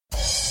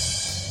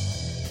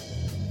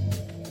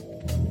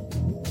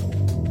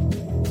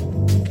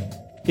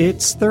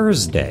It's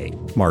Thursday,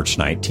 March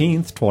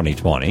 19th,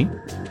 2020,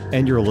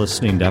 and you're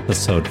listening to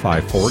episode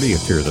 540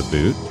 of Fear the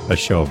Boot, a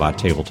show about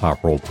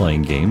tabletop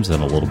role-playing games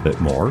and a little bit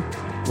more.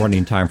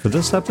 Running time for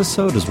this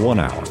episode is 1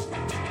 hour.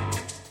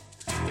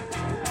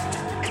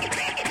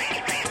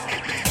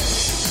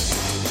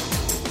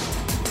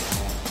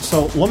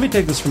 So let me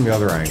take this from the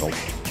other angle,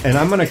 and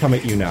I'm going to come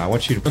at you now. I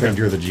want you to pretend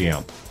you're the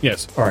GM.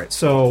 Yes. All right,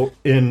 so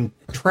in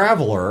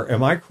Traveler,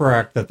 am I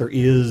correct that there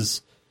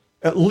is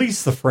at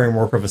least the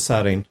framework of a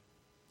setting?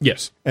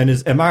 Yes. And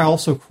am I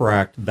also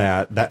correct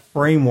that that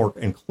framework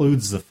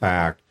includes the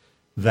fact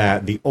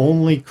that the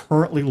only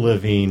currently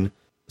living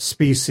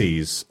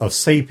species of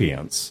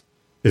sapiens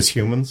is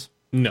humans?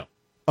 No.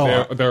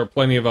 There are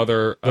plenty of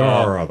other... There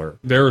are other.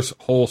 There's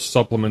whole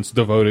supplements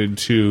devoted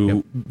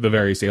to the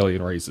various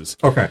alien races.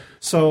 Okay.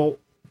 So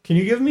can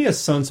you give me a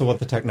sense of what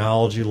the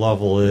technology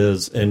level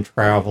is in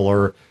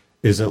Traveler?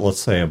 Is it, let's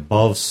say,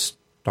 above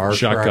Star Trek?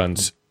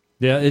 Shotguns.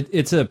 Yeah,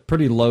 it's a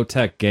pretty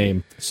low-tech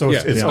game. So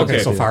it's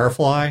okay. So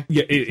Firefly?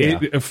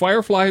 Yeah,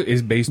 Firefly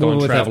is based on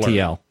with Traveler.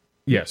 FTL.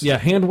 Yes. Yeah,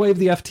 hand wave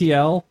the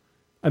FTL.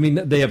 I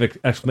mean, they have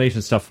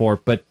exclamation stuff for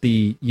it, but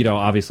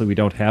obviously we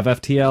don't have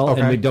FTL,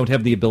 and we don't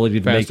have the ability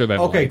to Faster make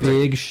than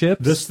big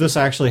ships. This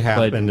actually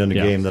happened in a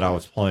game that I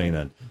was playing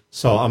in.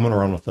 So I'm going to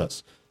run with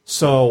this.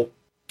 So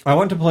I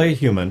want to play a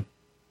human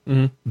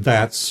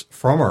that's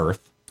from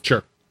Earth.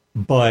 Sure.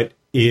 But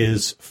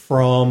is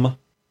from...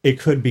 It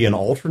could be an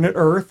alternate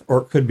Earth,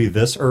 or it could be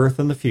this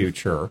Earth in the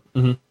future.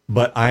 Mm-hmm.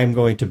 But I'm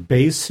going to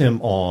base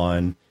him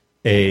on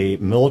a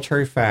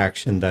military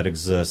faction that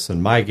exists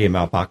in my game,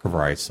 Outback of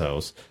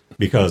Raisos,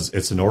 because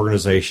it's an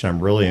organization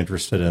I'm really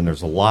interested in.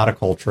 There's a lot of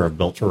culture I've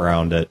built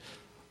around it.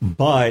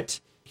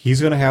 But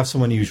he's going to have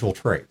some unusual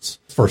traits.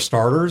 For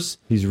starters...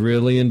 He's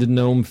really into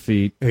gnome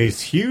feet. He's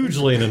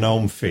hugely into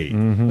gnome feet.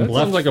 Mm-hmm. That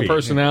sounds like a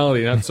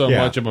personality, not so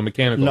much of a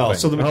mechanical thing.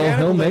 So the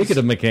mechanical he'll make it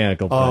a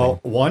mechanical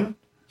thing. One...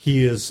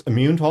 He is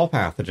immune to all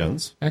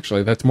pathogens.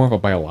 Actually, that's more of a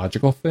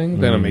biological thing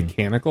than a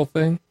mechanical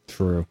thing.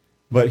 True.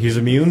 But he's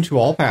immune to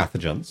all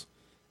pathogens.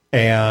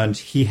 And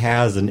he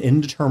has an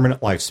indeterminate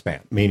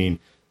lifespan, meaning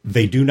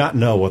they do not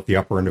know what the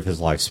upper end of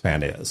his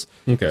lifespan is.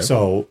 Okay.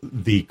 So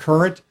the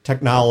current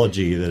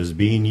technology that is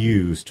being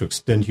used to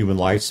extend human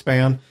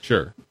lifespan,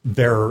 Sure.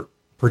 their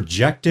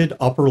projected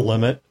upper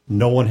limit,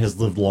 no one has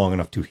lived long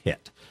enough to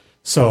hit.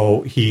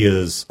 So he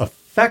is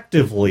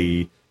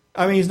effectively...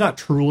 I mean, he's not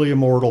truly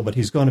immortal, but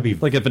he's going to be...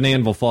 Like if an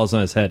anvil falls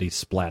on his head,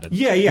 he's splatted.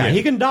 Yeah,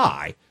 he can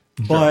die.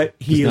 But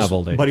he's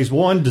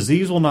one,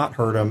 disease will not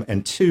hurt him,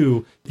 and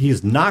two, he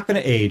is not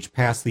going to age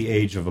past the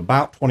age of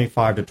about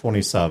 25 to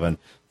 27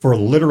 for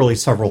literally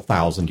several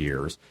thousand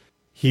years.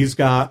 He's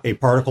got a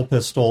particle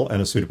pistol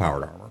and a suit of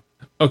powered armor.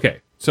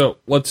 Okay, so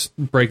let's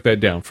break that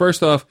down.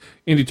 First off,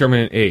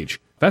 indeterminate age.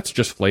 That's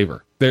just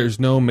flavor. There's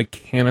no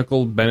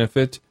mechanical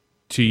benefit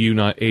to you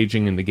not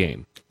aging in the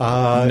game.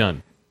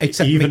 None.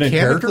 Except even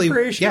mechanically, in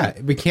character creation? yeah,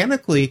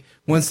 mechanically,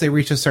 once they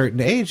reach a certain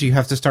age, you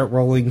have to start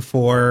rolling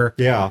for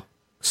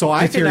So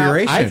I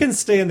can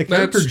stay in the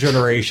character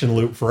generation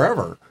loop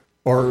forever,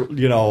 or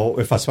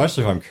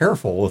especially if I'm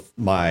careful with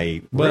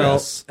my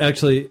risks.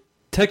 Actually,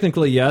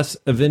 technically, yes.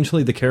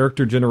 Eventually, the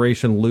character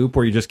generation loop,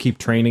 where you just keep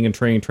training and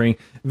training,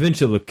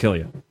 eventually will kill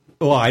you.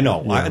 Well, I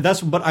know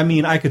but I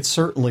mean, I could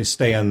certainly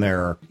stay in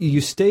there. You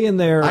stay in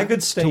there. I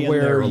could stay to in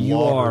where there you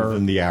longer are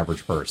than the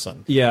average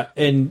person. Yeah,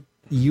 and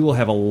you will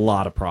have a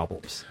lot of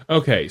problems.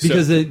 Okay,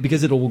 because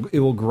it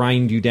will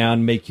grind you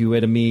down, make you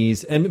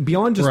enemies, and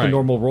beyond just the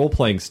normal role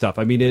playing stuff.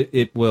 I mean,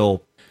 it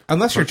will.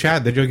 Unless you're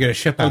Chad, then you'll get a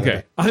ship out of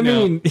it. I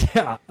mean,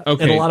 yeah,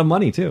 and a lot of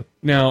money too.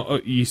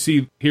 Now you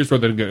see, here's where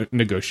the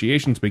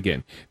negotiations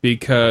begin,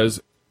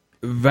 because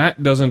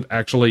that doesn't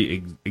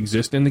actually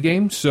exist in the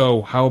game.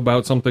 So how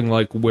about something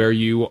like where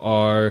you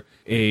are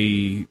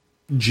a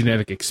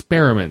genetic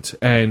experiment,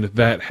 and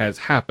that has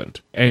happened,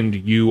 and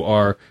you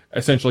are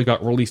essentially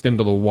got released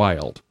into the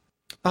wild?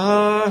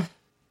 I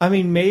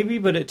mean, maybe,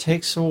 but it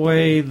takes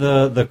away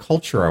the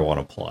culture I want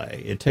to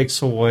play. It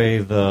takes away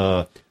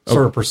the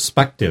sort of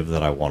perspective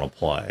that I want to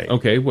play.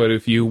 Okay, what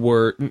if you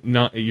were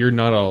not? You're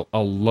not a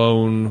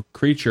lone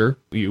creature.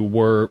 You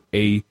were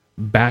a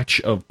batch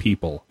of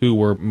people who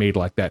were made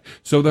like that.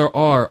 So there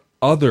are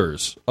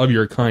others of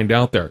your kind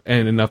out there,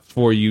 and enough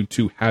for you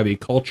to have a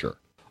culture.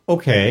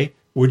 Okay.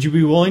 Would you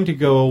be willing to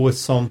go with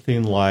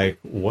something like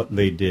what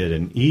they did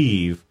in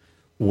Eve,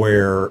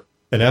 where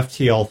an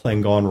FTL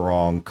thing gone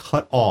wrong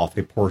cut off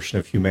a portion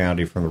of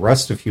humanity from the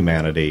rest of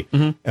humanity,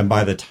 and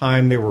by the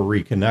time they were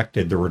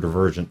reconnected, there were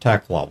divergent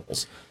tech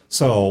levels?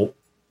 So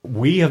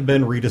we have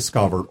been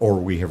rediscovered, or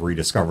we have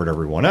rediscovered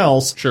everyone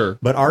else. Sure.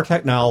 But our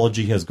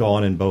technology has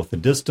gone in both the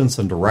distance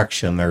and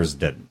direction theirs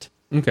didn't.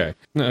 Okay.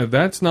 Now,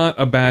 that's not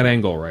a bad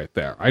angle right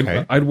there.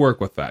 I'd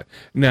work with that.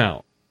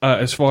 Now,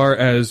 as far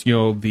as,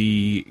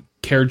 the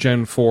Care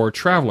Gen 4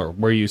 Traveler,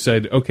 where you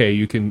said, okay,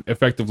 you can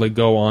effectively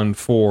go on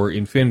for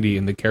Infinity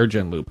in the Care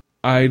Gen loop.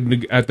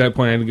 At that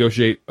point, I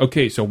negotiate,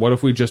 okay, so what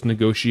if we just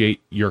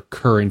negotiate your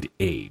current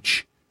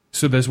age?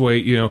 So this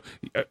way,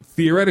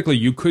 theoretically,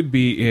 you could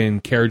be in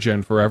Care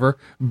Gen forever,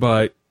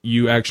 but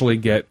you actually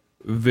get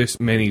this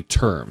many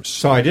terms.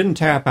 So I didn't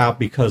tap out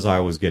because I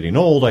was getting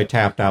old. I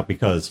tapped out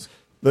because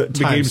the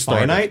time's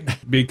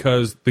finite.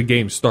 Because the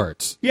game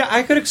starts. Yeah,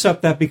 I could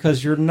accept that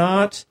because you're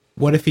not...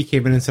 What if he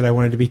came in and said, I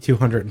wanted to be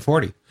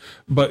 240?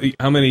 But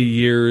how many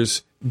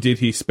years did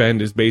he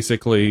spend is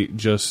basically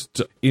just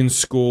in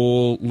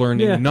school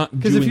learning, not doing much?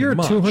 Because if you're a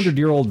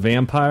 200-year-old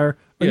vampire,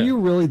 are you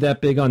really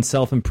that big on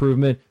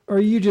self-improvement, or are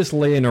you just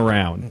laying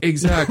around?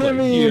 Exactly. I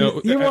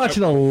mean, you're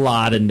watching a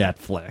lot of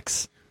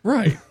Netflix.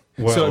 Right.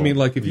 Well, so, I mean,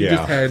 like, if you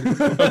just had...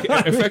 Okay,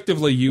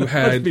 effectively, you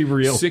had be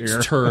real 6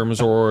 here.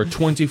 terms or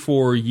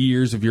 24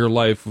 years of your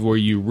life where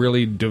you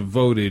really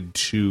devoted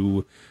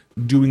to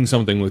doing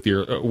something with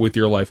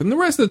your life, and the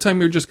rest of the time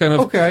you're just kind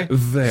of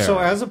there. So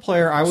as a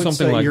player, I would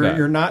Something say like that.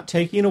 you're not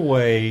taking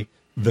away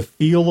the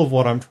feel of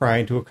what I'm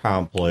trying to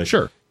accomplish.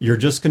 Sure. You're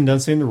just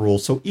condensing the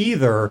rules. So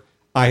either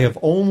I have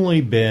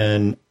only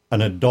been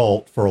an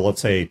adult for,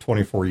 let's say,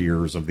 24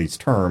 years of these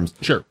terms.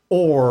 Sure.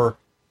 Or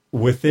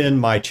within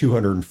my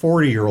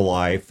 240-year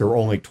life, there were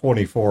only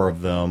 24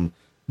 of them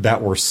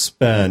that were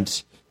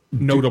spent...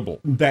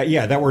 Notable.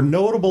 That were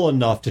notable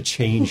enough to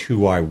change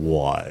who I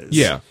was.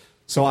 Yeah.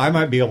 So I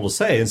might be able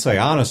to say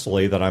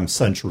honestly that I'm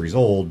centuries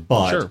old,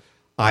 but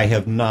I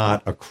have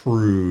not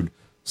accrued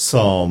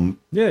some...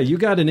 Yeah, you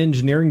got an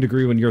engineering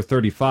degree when you're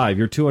 35.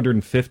 You're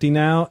 250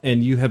 now,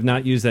 and you have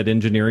not used that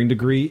engineering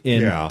degree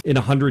in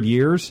 100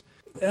 years.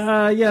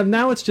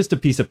 Now it's just a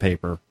piece of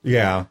paper.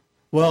 Yeah.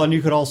 Well, and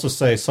you could also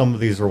say some of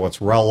these are what's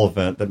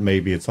relevant, that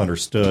maybe it's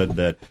understood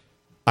that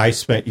I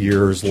spent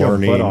years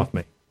learning off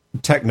me.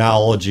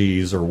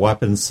 technologies or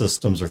weapon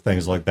systems or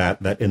things like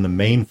that in the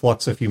main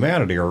flux of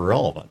humanity are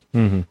irrelevant.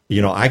 Mm-hmm.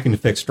 You know, I can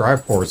fix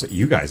drive cores that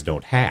you guys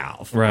don't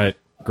have. Right.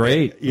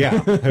 Great.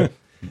 Yeah.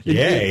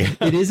 Yay.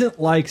 It isn't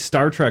like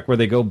Star Trek where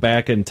they go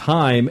back in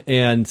time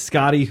and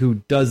Scotty, who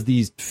does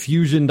these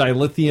fusion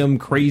dilithium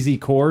crazy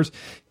cores,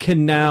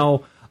 can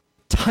now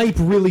type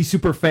really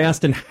super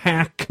fast and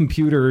hack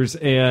computers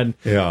and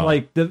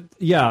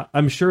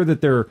I'm sure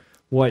that their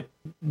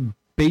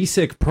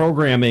basic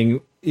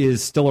programming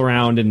is still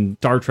around in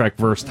Star Trek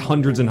verse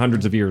hundreds and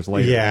hundreds of years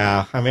later.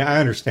 Yeah, I mean,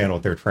 I understand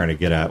what they're trying to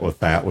get at with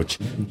that, which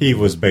he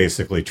was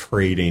basically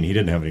trading. He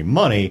didn't have any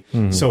money,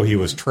 so he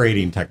was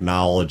trading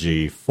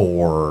technology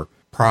for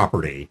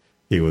property.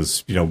 He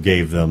was,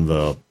 gave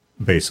them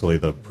basically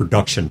the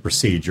production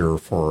procedure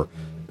for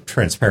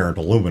transparent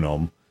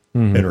aluminum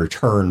in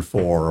return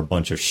for a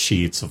bunch of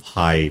sheets of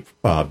high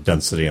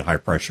density and high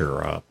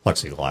pressure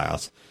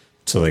plexiglass,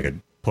 so they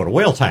could put a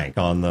whale tank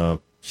on the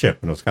ship,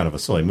 and it was kind of a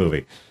silly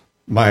movie.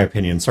 My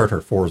opinion, Star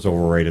Trek 4 is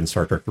overrated and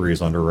Star Trek 3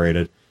 is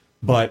underrated.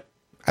 But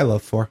I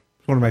love 4.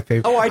 It's one of my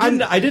favorites. Oh,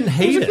 I didn't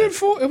hate it.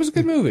 It was a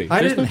good movie.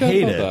 I didn't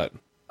hate it.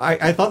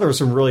 I thought there were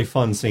some really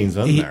fun scenes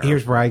in there.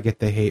 Here's where I get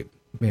the hate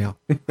mail.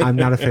 I'm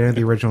not a fan of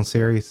the original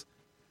series.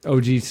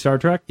 OG Star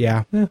Trek?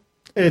 Yeah.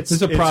 It's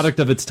a product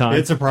of its time.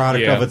 It's a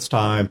product of its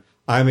time.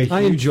 I'm a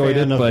huge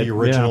fan of the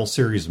original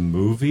series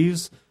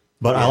movies.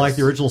 But I like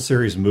the original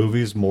series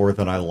movies more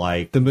than I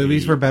like... The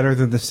movies were better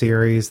than the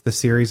series. The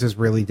series is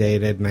really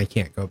dated, and I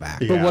can't go back.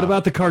 Yeah. But what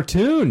about the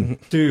cartoon?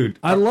 Dude,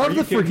 I love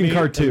the freaking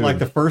cartoon. Like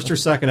the first or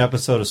second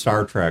episode of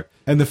Star Trek.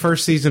 And the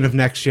first season of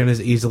Next Gen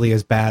is easily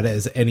as bad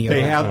as any other.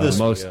 They have this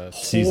most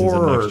seasons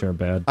of Next Gen are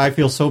bad. I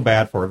feel so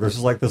bad for it. There's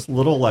like this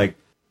little, I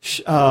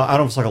don't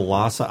know if it's like a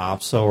Lhasa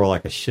Apso or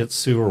like a Shih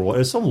Tzu or what.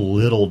 It's some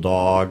little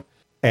dog,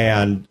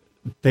 and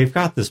they've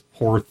got this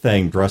poor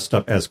thing dressed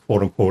up as,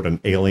 quote-unquote, an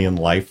alien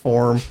life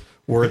form.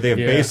 Where they've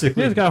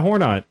basically... Yeah, it's got a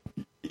horn on it.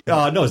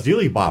 No, it's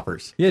Dealy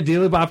Boppers. Yeah,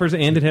 Dealy Boppers,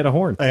 and it had a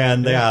horn.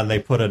 And and they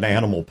put an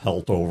animal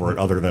pelt over it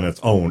other than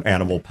its own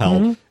animal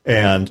pelt.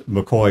 And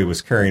McCoy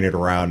was carrying it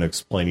around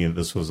explaining that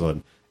this was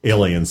an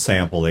alien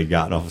sample they'd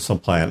gotten off of some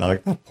planet. And I'm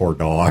like, that poor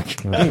dog.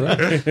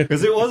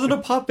 Because it wasn't a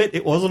puppet.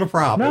 It wasn't a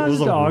prop. No, it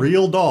was a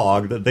real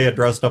dog that they had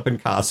dressed up in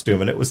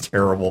costume, and it was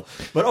terrible.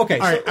 But okay.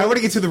 All right, I want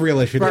to get to the real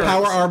issue. The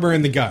power armor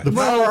and the gun. The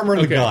power armor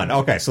and the gun.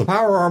 Okay, so the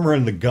power armor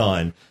and the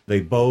gun, they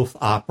both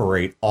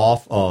operate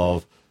off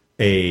of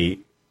a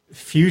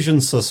fusion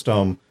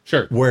system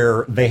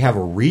where they have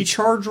a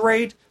recharge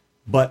rate,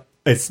 but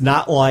it's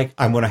not like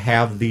I'm going to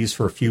have these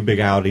for a few big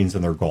outings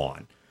and they're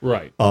gone.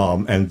 Right.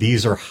 And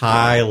these are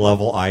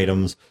high-level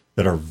items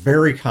that are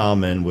very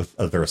common.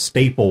 They're a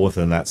staple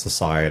within that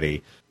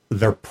society.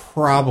 They're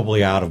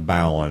probably out of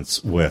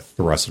balance with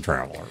the rest of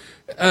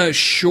Traveler.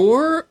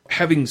 Sure.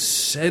 Having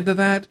said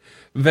that,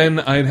 then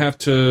I'd have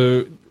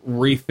to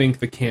rethink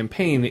the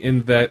campaign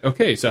in that,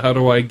 okay, so how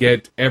do I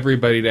get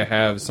everybody to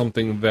have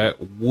something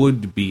that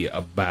would be a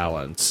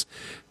balance?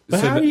 But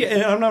so how do you,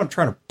 and I'm not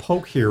trying to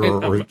poke here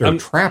or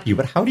trap you,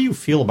 but how do you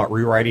feel about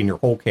rewriting your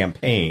whole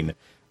campaign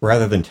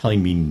rather than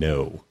telling me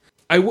no?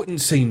 I wouldn't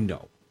say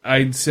no.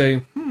 I'd say,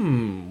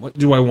 what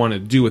do I want to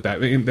do with that? I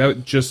mean,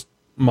 that just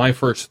my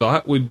first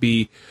thought would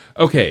be,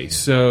 okay,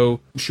 so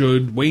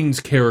should Wayne's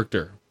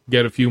character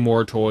get a few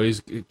more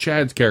toys?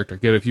 Chad's character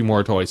get a few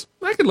more toys?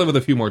 I could live with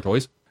a few more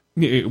toys,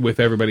 with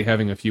everybody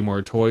having a few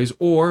more toys.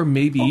 Or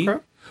maybe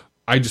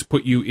I just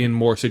put you in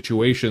more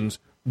situations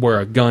where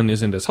a gun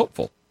isn't as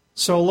helpful.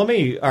 So let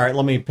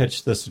me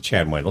pitch this to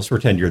Chad and Wayne. Let's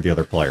pretend you're the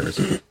other players.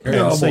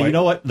 And say, you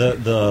know what,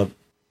 the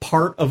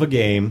part of a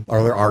game,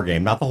 or our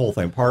game, not the whole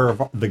thing, part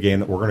of the game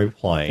that we're going to be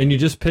playing. And you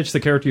just pitch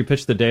the character you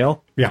pitched to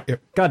Dale? Yeah.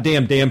 God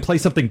damn, Dan, play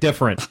something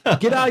different.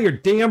 Get out of your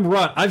damn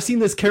rut. I've seen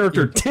this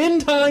character 10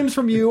 times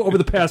from you over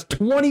the past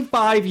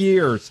 25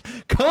 years.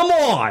 Come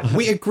on.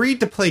 We agreed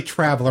to play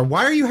Traveler.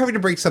 Why are you having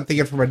to bring something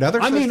in from another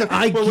system? I mean,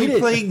 I get it.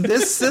 Playing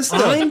this system.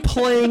 I'm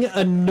playing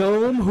a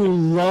gnome who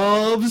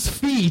loves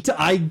feet.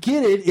 I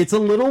get it. It's a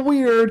little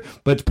weird,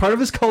 but it's part of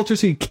his culture,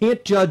 so you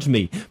can't judge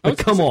me. But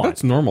come on.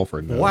 That's normal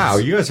for gnomes. Wow,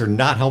 you guys are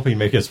not helping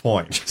make his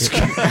point. You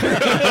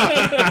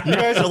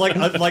guys are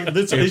like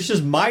this. It's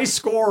just my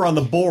score on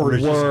the board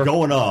is just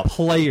going up.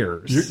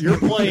 Players. You're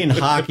playing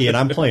hockey, and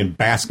I'm playing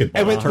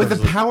basketball. And with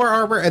the power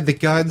armor and the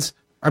guns,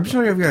 I'm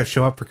sure you're going to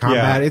show up for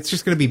combat. Yeah. It's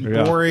just going to be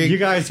boring. You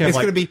guys have it's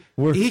going to be.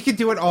 He can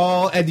do it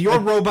all, and your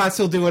robots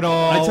will do it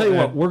all. I tell you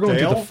what, we're going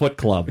Dale? to the Foot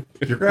Club.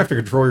 You're going to have to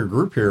control your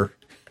group here.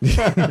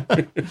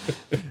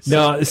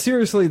 No,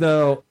 seriously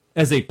though,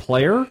 as a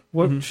player,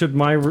 what should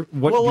my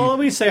Let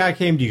me say I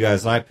came to you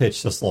guys and I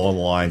pitched this along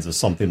the lines of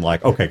something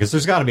like, okay, because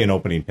there's got to be an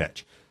opening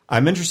pitch.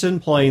 I'm interested in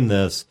playing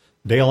this.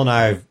 Dale and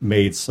I have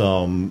made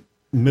some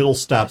middle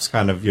steps,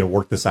 kind of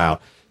work this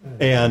out.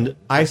 And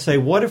I say,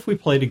 what if we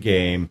played a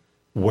game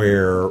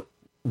where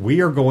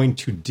we are going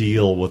to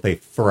deal with a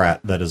threat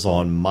that is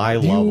on my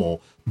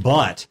level,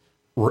 but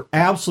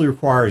absolutely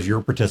requires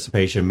your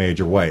participation in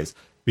major ways?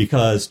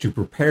 Because to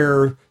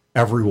prepare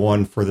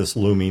everyone for this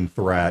looming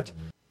threat,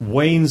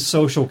 Wayne's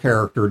social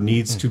character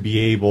needs to be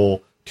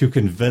able to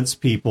convince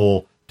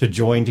people to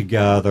join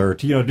together,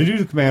 to do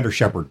the Commander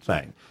Shepard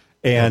thing.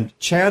 And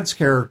Chad's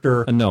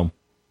character a gnome.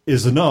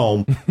 Is a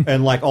gnome,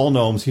 and like all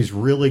gnomes, he's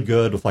really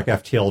good with like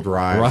FTL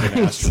drive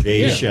and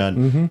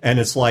astrogation. And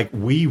it's like,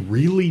 we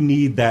really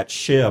need that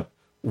ship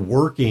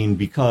working,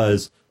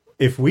 because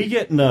if we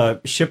get in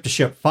a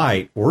ship-to-ship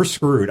fight, we're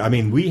screwed. I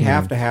mean, we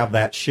have to have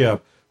that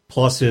ship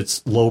plus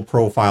its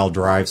low-profile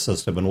drive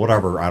system and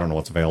whatever, I don't know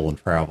what's available in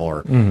travel,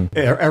 or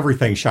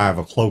everything shy of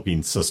a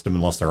cloaking system,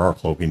 unless there are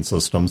cloaking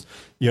systems.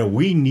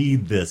 We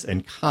need this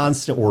in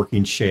constant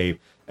working shape,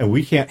 and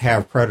we can't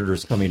have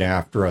predators coming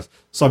after us.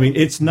 So, I mean,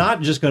 it's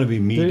not just going to be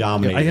me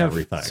dominating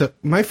everything. So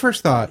my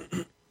first thought,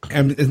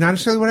 and it's not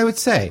necessarily what I would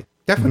say,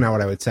 definitely not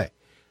what I would say.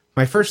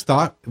 My first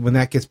thought when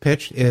that gets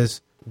pitched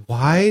is,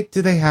 why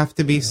do they have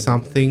to be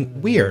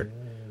something weird?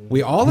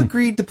 We all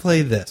agreed to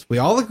play this. We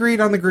all agreed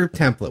on the group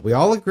template. We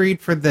all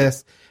agreed for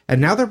this. And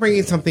now they're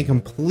bringing something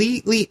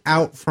completely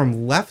out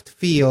from left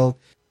field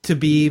to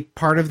be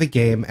part of the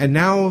game. And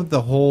now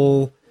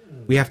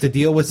we have to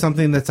deal with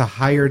something that's a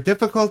higher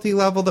difficulty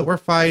level that we're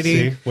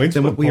fighting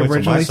than what we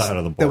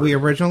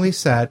originally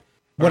said.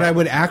 What I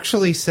would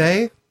actually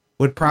say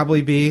would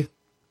probably be,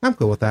 I'm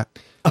cool with that.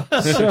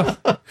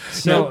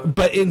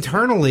 But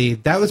internally,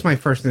 that was my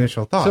first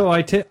initial thought. So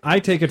I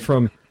take it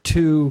from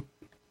two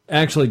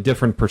actually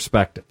different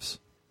perspectives.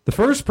 The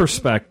first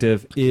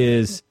perspective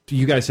is,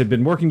 you guys have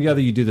been working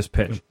together, you do this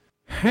pitch.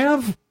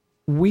 Have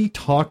we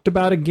talked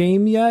about a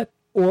game yet?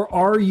 Or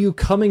are you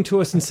coming to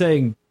us and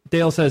saying,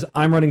 Dale says,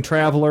 I'm running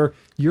Traveler,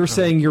 you're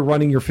saying you're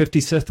running your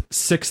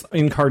 56th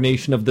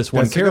incarnation of this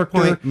one character.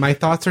 A good point. My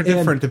thoughts are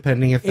different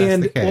depending if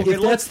that's the case.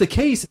 If that's the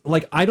case,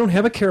 like, I don't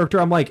have a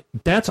character, I'm like,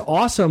 that's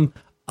awesome.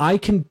 I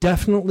can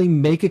definitely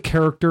make a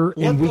character,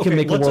 and we can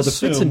make a world that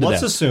fits into that.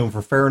 Let's assume,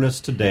 for fairness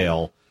to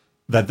Dale,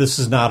 that this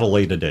is not a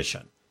late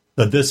edition.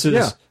 That this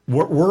is,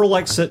 we're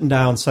like sitting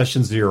down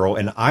session 0,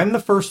 and I'm the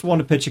first one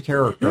to pitch a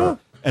character,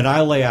 and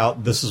I lay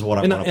out, this is what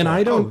I want to play. And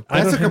I don't...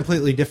 That's a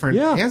completely different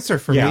answer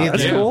for me.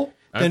 That's cool.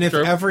 Than if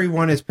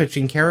everyone is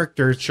pitching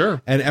characters,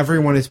 and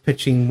everyone is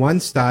pitching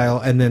one style,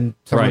 and then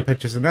someone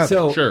pitches another.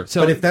 So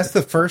but if that's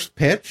the first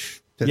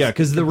pitch,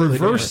 because the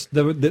reverse,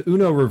 the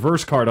Uno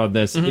reverse card on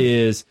this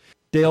is,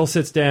 Dale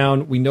sits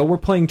down. We know we're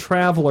playing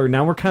Traveler.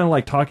 Now we're kind of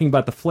like talking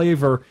about the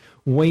flavor.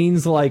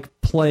 Wayne's like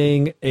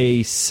playing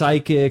a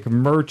psychic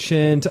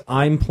merchant.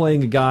 I'm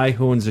playing a guy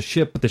who owns a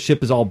ship, but the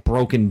ship is all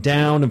broken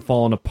down and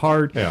falling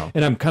apart. Yeah.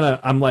 And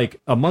I'm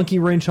like a monkey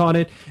wrench on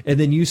it. And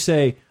then you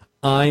say,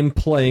 I'm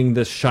playing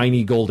the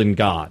shiny golden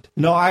god.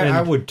 No, I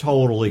would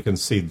totally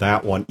concede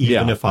that one,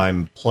 even if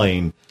I'm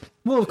playing.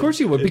 Well, of course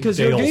you would, because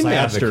you're a game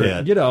master.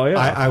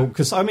 Advocate.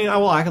 Because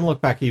I can look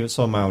back even at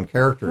some of my own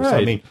characters.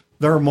 Right. I mean,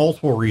 there are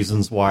multiple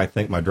reasons why I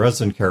think my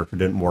Dresden character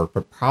didn't work,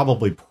 but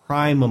probably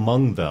prime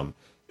among them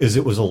is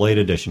it was a late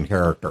edition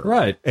character.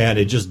 Right. And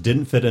it just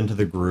didn't fit into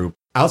the group.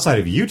 Outside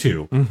of you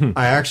two,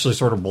 I actually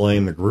sort of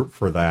blame the group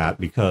for that,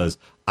 because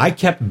I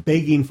kept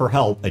begging for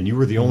help, and you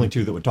were the only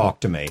two that would talk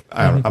to me.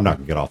 I'm not going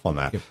to get off on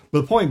that.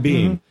 But the point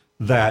being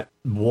that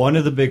one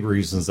of the big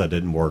reasons that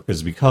didn't work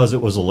is because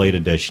it was a late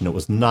edition. It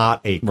was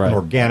not an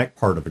organic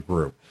part of the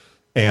group.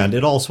 And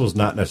it also was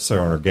not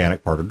necessarily an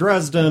organic part of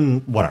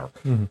Dresden, whatever.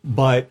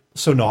 But,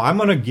 so no, I'm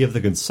going to give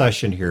the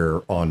concession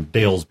here on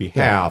Dale's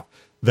behalf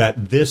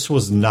that this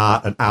was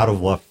not an out of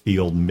left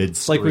field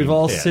midstream Like we've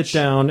all pitch. sit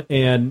down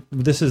and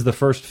this is the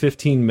first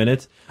 15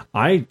 minutes.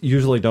 I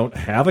usually don't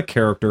have a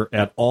character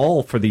at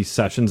all for these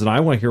sessions, and I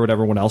want to hear what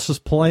everyone else is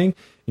playing,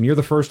 and you're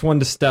the first one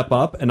to step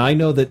up, and I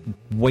know that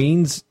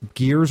Wayne's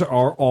gears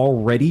are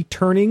already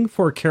turning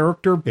for a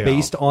character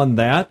based on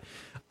that.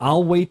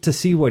 I'll wait to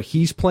see what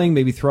he's playing,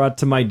 maybe throw out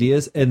some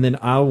ideas, and then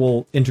I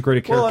will integrate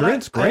a character. Well,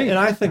 It's great. And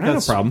I think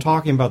that's no problem.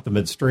 talking about the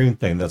midstream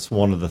thing. That's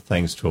one of the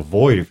things to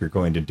avoid if you're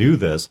going to do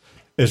this,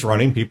 is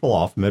running people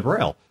off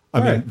mid-rail.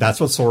 I mean,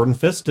 that's what Sword and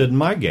Fist did in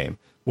my game,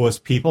 was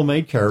people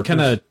made characters.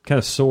 Kind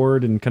of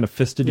sword and kind of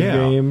fisted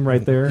game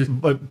right there.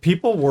 But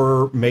people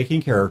were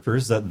making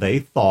characters that they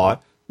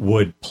thought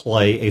would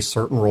play a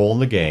certain role in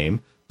the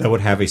game, that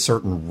would have a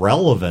certain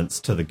relevance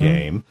to the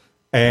game,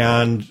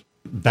 and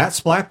that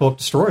Splat book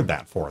destroyed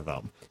that for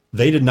them.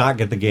 They did not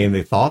get the game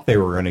they thought they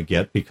were going to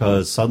get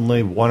because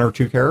suddenly one or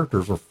two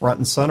characters were front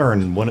and center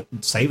and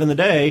saving the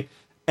day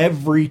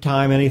every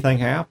time anything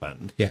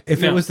happened. Yeah,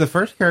 if it was the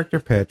first character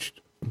pitched,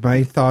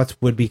 my thoughts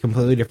would be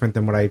completely different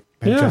than what I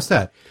had just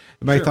said.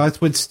 My thoughts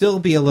would still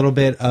be a little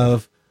bit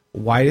of,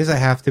 why does it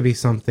have to be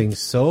something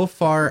so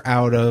far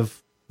out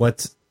of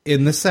what's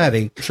in the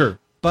setting? Sure.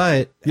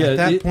 But at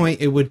that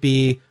point, it would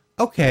be,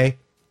 okay,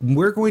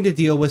 we're going to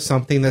deal with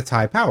something that's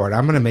high-powered.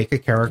 I'm going to make a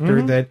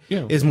character that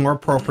is more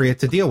appropriate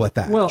to deal with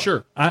that. Well,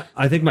 sure.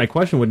 I think my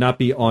question would not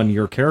be on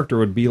your character. It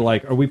would be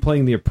like, are we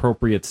playing the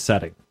appropriate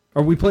setting?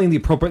 Are we playing the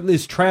appropriate...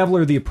 Is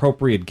Traveler the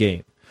appropriate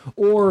game?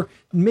 Or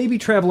maybe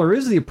Traveler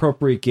is the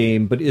appropriate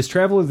game, but is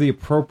Traveler the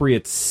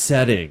appropriate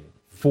setting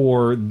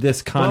for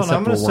this concept? Well,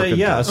 I'm going to say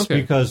yes,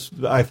 Okay. because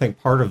I think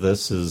part of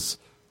this is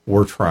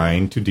we're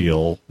trying to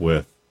deal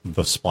with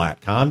the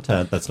Splat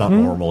content that's not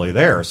normally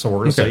there. So we're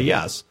going to say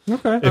yes.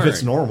 Okay. If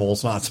it's normal,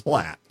 it's not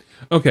Splat.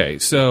 Okay,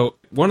 so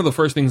one of the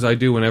first things I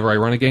do whenever I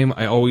run a game,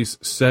 I always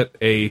set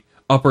a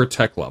upper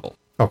tech level.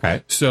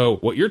 Okay. So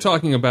what you're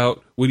talking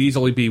about would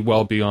easily be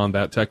well beyond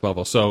that tech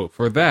level. So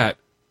for that,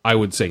 I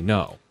would say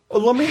no.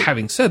 Well,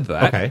 Having said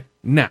that, Okay.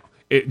 now,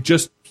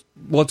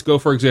 let's go,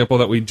 for example,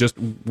 that we just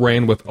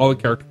ran with all the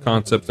character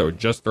concepts that were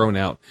just thrown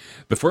out.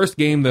 The first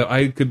game that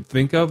I could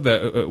think of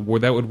that where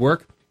that would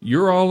work,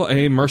 you're all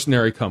a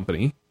mercenary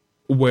company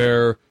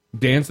where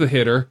Dan's the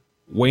hitter,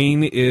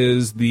 Wayne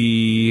is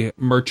the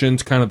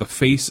merchant, kind of the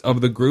face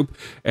of the group,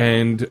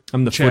 and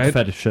I'm the Chad,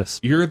 foot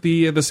fetishist, you're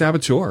the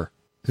saboteur.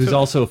 who's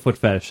also a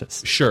foot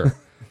fetishist. Sure.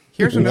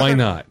 Why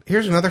not?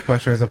 Here's another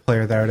question as a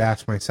player that I would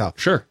ask myself.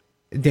 Sure.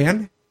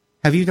 Dan,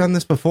 have you done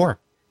this before?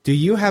 Do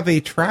you have a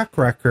track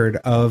record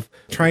of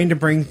trying to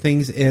bring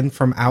things in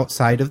from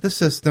outside of the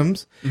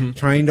systems,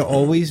 trying to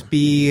always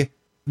be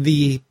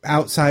the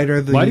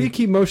outsider? Why do you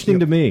keep motioning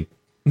to me?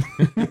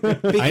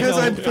 Because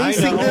I'm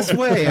facing this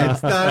way.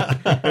 It's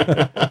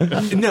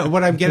not... No,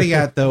 what I'm getting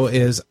at, though,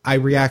 is I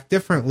react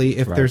differently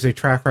if there's a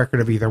track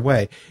record of either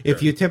way.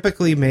 If you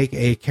typically make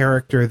a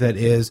character that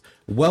is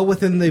well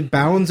within the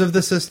bounds of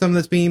the system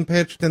that's being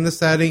pitched in the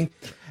setting,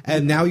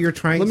 and now you're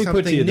trying Let me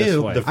put something it this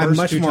new, way. The I'm first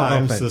much two more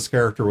times open. this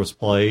character was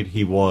played,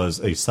 he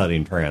was a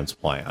setting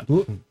transplant.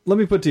 Let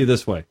me put it to you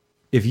this way.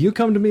 If you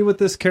come to me with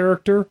this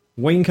character,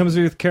 Wayne comes to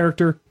me with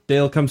character,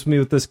 Dale comes to me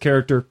with this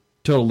character,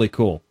 totally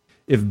cool.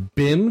 If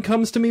Bim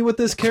comes to me with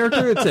this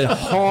character, it's a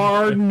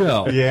hard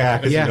no. Yeah,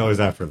 because Yeah. you know he's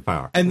after the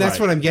power. And that's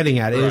what I'm getting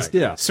at is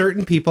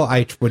certain people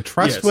I would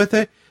trust Yes. with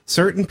it.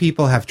 Certain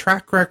people have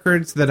track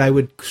records that I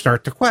would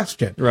start to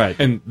question. Right.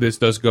 And this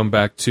does come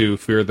back to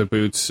Fear the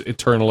Boot's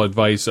eternal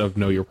advice of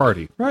know your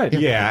party. Right.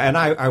 Yeah, and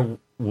I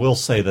will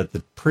say that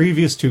the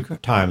previous two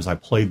times I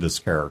played this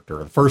character,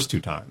 the first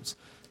two times,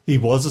 he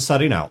was a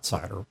setting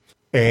outsider.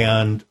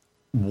 And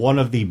one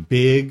of the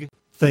big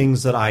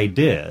things that I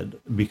did,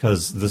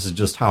 because this is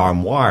just how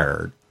I'm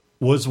wired,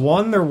 was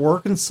one, there were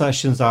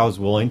concessions I was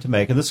willing to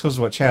make, and this goes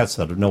to what Chad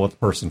said, to know what the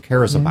person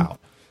cares about.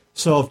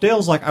 So if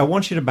Dale's like, I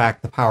want you to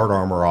back the powered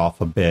armor off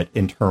a bit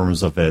in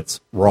terms of its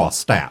raw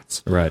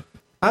stats, Right.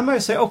 I might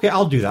say, okay,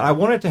 I'll do that. I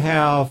want it to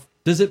have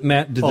Does it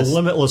matter? a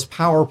limitless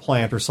power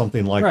plant or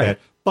something like Right. that.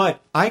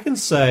 But I can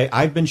say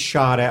I've been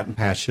shot at and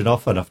patched it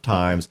up enough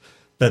times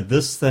that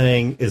this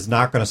thing is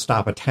not going to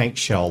stop a tank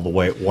shell the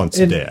way it once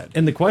did.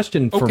 And the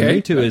question for Okay,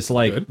 me too is that's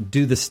like,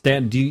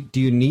 good. do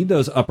you need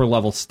those upper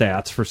level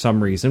stats for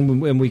some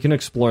reason? And we can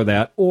explore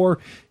that. Or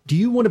do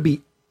you want to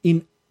be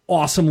in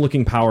awesome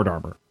looking powered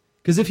armor?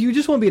 Because if you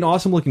just want to be an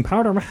awesome looking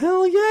powered armor,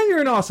 hell yeah, you're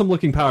an awesome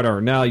looking powered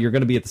armor. Now you're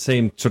going to be at the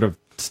same sort of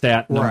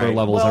stat number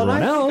level as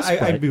everyone else.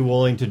 I'd be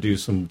willing to do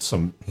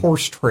some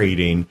horse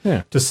trading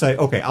to say,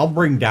 okay, I'll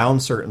bring down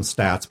certain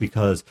stats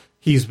because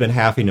he's been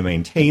having to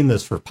maintain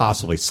this for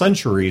possibly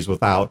centuries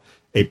without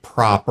a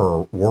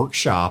proper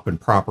workshop and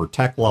proper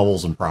tech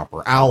levels and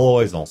proper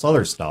alloys and all this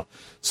other stuff.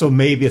 So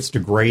maybe it's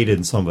degraded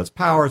in some of its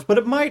powers, but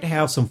it might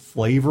have some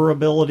flavor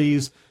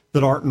abilities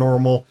that aren't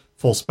normal,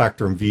 full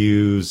spectrum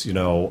views,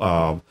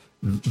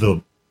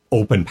 the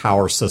open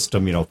power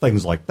system,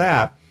 things like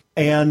that.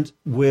 And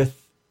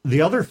with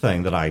the other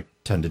thing that I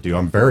tend to do,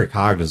 I'm very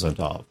cognizant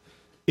of,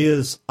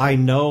 is I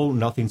know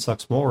nothing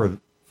sucks more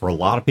for a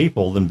lot of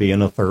people than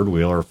being a third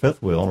wheel or a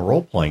fifth wheel in a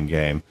role-playing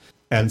game.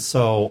 And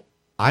so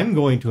I'm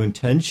going to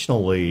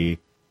intentionally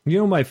You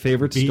know, my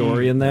favorite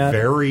story in that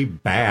very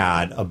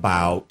bad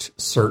about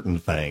certain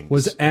things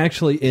was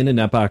actually in an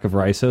Epoch of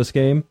Raisos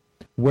game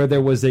where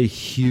there was a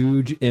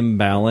huge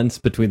imbalance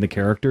between the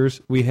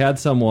characters. We had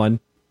someone,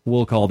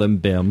 we'll call them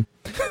Bim,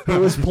 who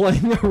was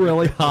playing a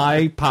really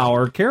high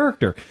power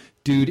character.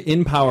 Dude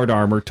in powered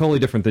armor, totally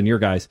different than your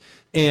guys.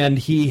 And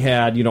he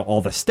had, you know,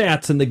 all the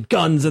stats and the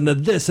guns and the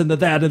this and the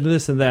that and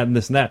this and that and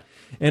this and that.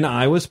 And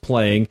I was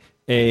playing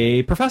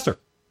a professor.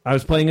 I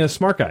was playing a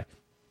smart guy.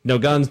 No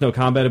guns, no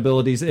combat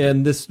abilities,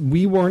 and this,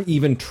 we weren't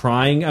even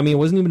trying. I mean, it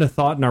wasn't even a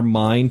thought in our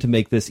mind to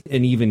make this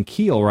an even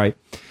keel, right?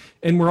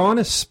 And we're on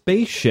a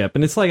spaceship,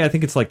 and it's like, I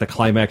think it's like the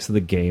climax of the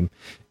game.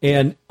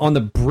 And on the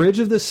bridge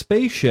of the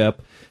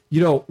spaceship,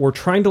 you know, we're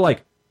trying to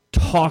like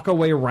talk our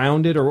way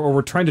around it, or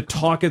we're trying to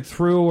talk it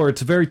through, or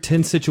it's a very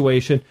tense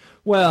situation.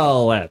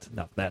 Well, that's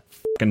enough of that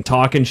fucking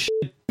talking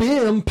shit.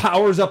 Bim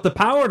powers up the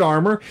powered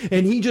armor,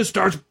 and he just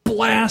starts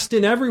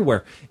blasting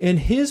everywhere. And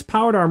his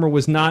powered armor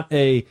was not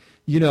a,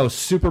 you know,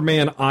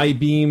 Superman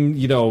I-beam,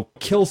 you know,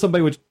 kill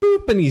somebody with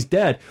boop and he's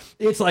dead.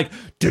 It's like,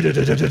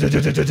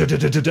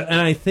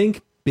 and I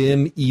think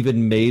Bim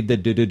even made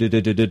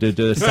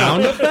the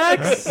sound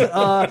effects.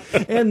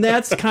 And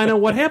that's kind of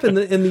what happened.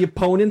 And the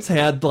opponents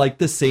had like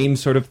the same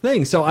sort of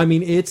thing. So, I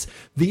mean, it's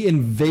the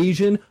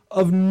invasion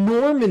of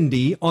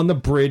Normandy on the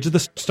bridge of the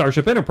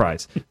Starship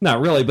Enterprise.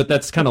 Not really, but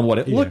that's kind of what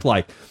it looked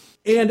like.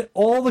 And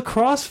all the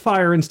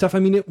crossfire and stuff, I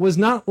mean, it was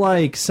not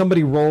like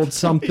somebody rolled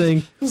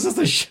something. This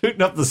is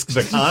shooting up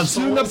the console.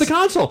 Shooting up the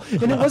console.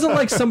 And it wasn't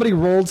like somebody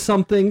rolled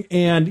something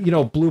and, you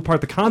know, blew apart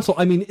the console.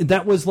 I mean,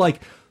 that was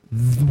like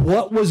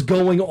what was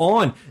going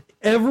on.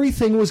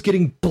 Everything was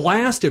getting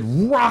blasted.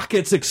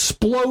 Rockets,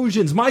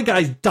 explosions. My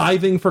guy's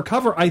diving for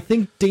cover. I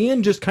think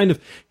Dan just kind of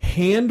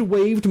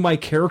hand-waved my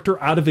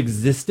character out of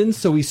existence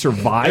so he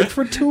survived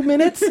for 2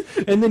 minutes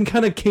and then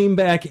kind of came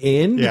back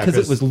in because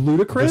it was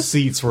ludicrous. The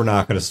seats were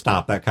not going to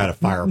stop that kind of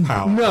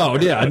firepower. No.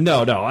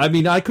 I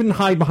mean, I couldn't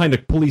hide behind a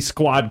police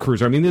squad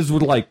cruiser. I mean, this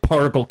was like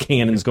particle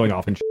cannons going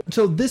off and shit.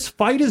 So this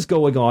fight is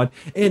going on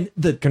and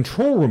the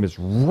control room is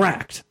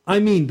wrecked. I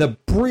mean, the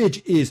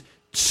bridge is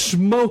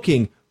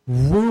smoking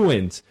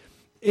ruins,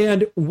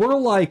 and we're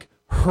like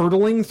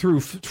hurtling through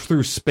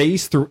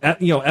space, through,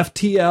 you know,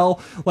 FTL,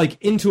 like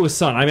into a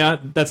sun. I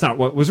mean, that's not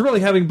what was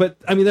really happening, but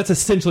I mean, that's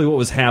essentially what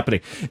was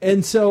happening.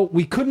 And so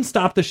we couldn't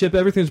stop the ship.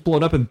 Everything's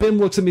blown up, and Bim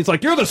looks at me. He's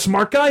like, "You're the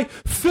smart guy.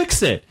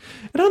 Fix it."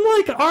 And I'm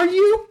like, "Are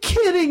you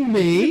kidding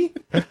me?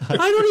 I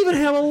don't even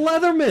have a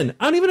Leatherman.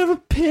 I don't even have a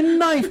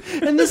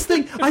penknife. And this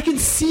thing, I can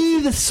see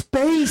the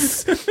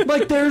space.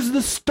 Like, there's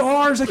the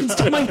stars. I can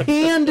stick my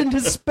hand into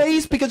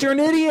space because you're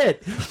an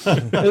idiot."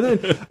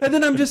 And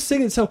then I'm just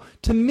singing. So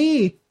to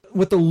me,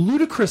 what the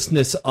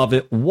ludicrousness of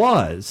it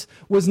was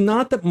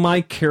not that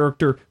my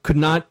character could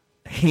not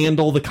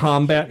handle the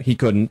combat. He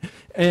couldn't.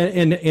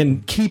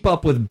 And keep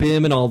up with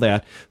Bim and all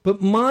that.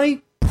 But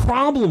my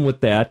problem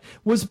with that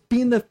was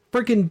being the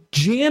freaking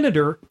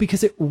janitor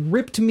because it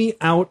ripped me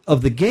out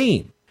of the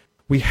game.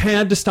 We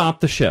had to stop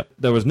the ship.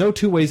 There was no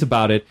two ways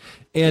about it.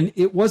 And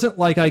it wasn't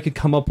like I could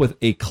come up with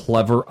a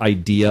clever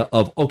idea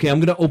of, okay, I'm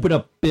going to open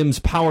up Bim's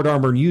powered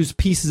armor and use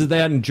pieces of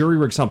that and jury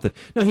rig something.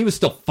 No, he was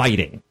still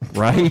fighting,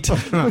 right?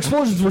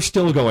 Explosions were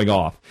still going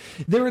off.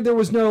 There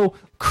was no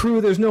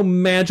crew. There's no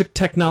magic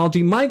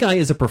technology. My guy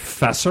is a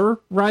professor,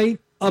 right?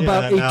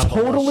 About a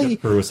totally... The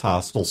crew was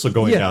hostile, so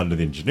going down to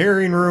the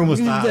engineering room was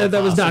not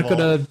that was not going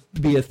to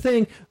be a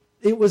thing.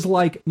 It was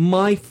like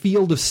my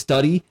field of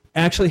study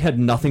actually had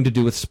nothing to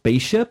do with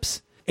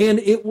spaceships. And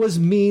it was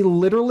me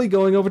literally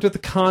going over to the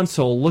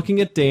console,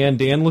 looking at Dan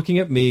looking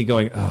at me,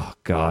 going, "Oh,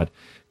 God."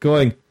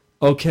 Going,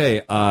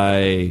 "Okay,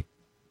 I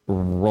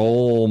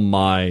roll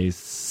my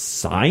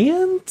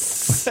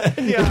science?" And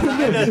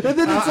then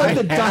it's like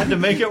the dice to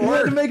make it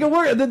work.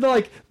 And then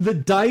like the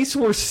dice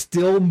were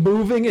still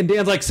moving, and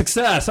Dan's like,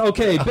 "Success."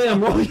 Okay,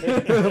 bam, roll.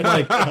 I'm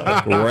like,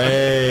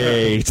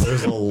 great.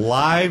 There's a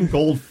live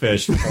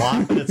goldfish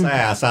flopping its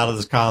ass out of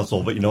this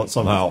console, but you know what?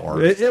 Somehow it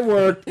works. It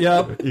worked.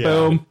 Yep. Yeah.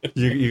 Boom.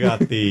 You got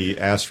the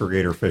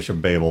astrogator fish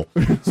of Babel.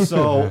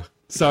 So.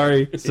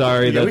 Sorry.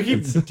 Yeah, we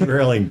keep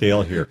derailing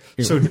Dale here.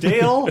 So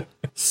Dale,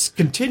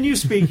 continue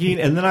speaking,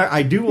 and then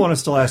I do want to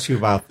still ask you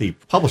about the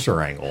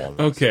publisher angle on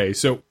this. Okay,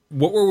 so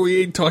what were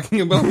we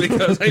talking about?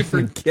 Because I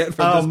forget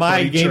from this my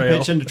bunny game trail.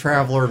 pitch into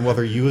Traveler and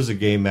whether you as a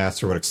game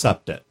master would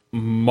accept it.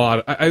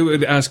 I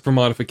would ask for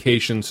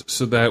modifications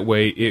so that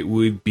way it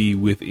would be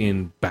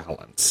within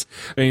balance.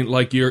 I mean,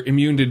 like your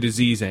immune to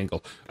disease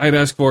angle. I'd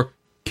ask for,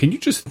 can you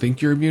just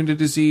think you're immune to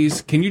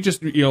disease? Can you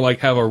just, you know, like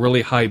have a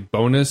really high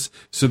bonus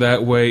so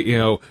that way, you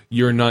know,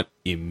 you're not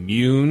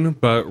immune,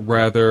 but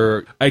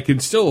rather I can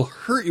still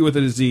hurt you with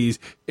a disease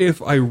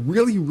if I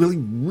really, really,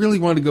 really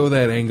want to go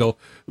that angle,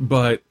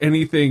 but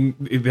anything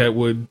that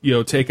would, you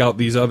know, take out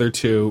these other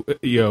two,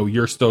 you know,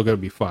 you're still going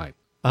to be fine.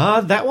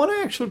 That one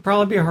actually would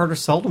probably be a harder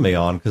sell to me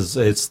on because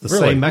it's the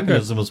same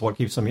mechanism as what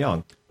keeps them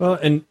young. Well,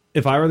 and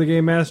if I were the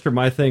game master,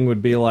 my thing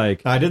would be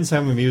like... I didn't say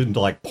I'm immune to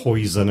like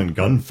poison and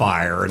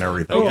gunfire and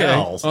everything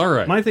else. All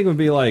right. My thing would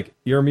be like,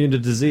 you're immune to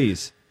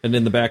disease. And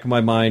in the back of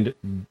my mind,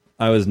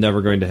 I was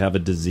never going to have a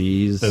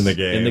disease in the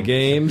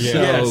game. So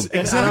yes,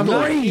 exactly.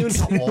 I'm immune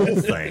to all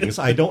things.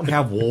 I don't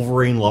have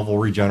Wolverine level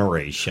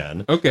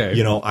regeneration. Okay.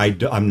 You know,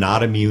 I'm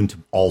not immune to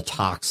all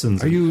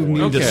toxins. Are you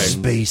immune to Okay.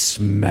 space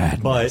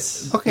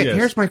madness? But Okay, Yes.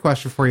 here's my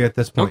question for you at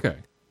this point. Okay.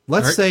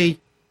 Let's All right. say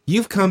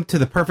you've come to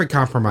the perfect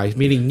compromise,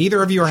 meaning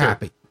neither of you are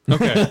happy.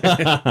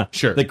 Okay.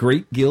 Sure. The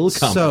Great Gill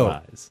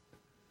Compromise.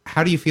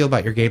 How do you feel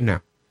about your game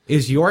now?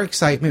 Is your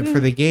excitement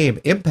for the game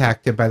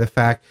impacted by the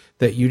fact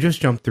that you just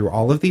jumped through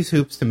all of these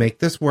hoops to make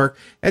this work,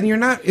 and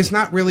it's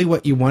not really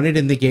what you wanted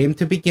in the game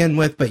to begin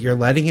with, but you're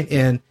letting it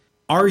in?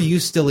 Are you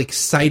still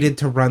excited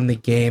to run the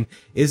game?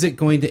 Is it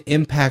going to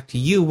impact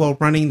you while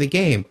running the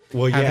game?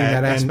 well, yeah,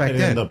 having that aspect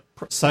and in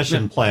the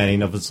session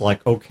planning of it's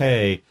like,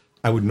 okay,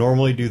 I would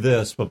normally do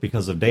this, but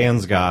because of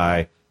Dan's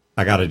guy,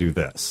 I got to do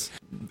this.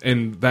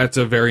 And that's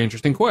a very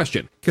interesting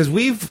question. Because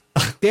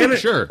Dan,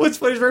 Sure. What's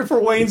funny is right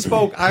before Wayne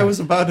spoke, I was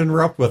about to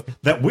interrupt with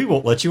that we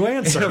won't let you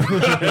answer.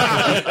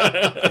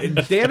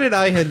 Dan and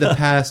I in the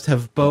past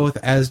have both,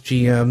 as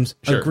GMs,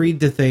 Sure. agreed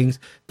to things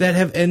that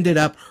have ended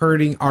up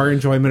hurting our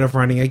enjoyment of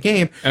running a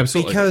game.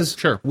 Absolutely. Because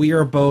Sure. we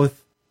are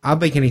both, I'll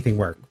make anything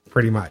work,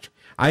 pretty much.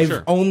 I've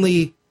Sure.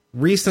 only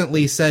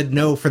recently said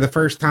no for the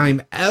first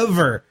time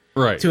ever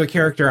Right. to a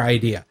character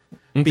idea.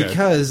 Okay.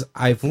 Because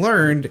I've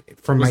learned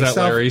from Was myself.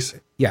 that Larry's?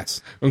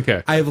 Yes.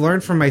 Okay. I've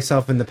learned from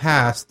myself in the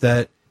past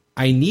that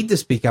I need to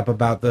speak up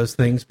about those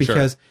things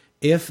because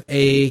if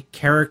a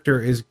character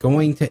is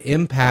going to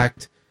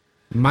impact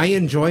my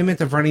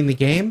enjoyment of running the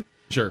game,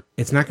 Sure.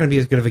 it's not going to be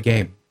as good of a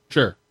game.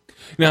 Sure.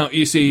 Now,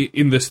 you see,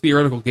 in this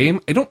theoretical game,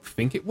 I don't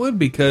think it would,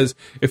 because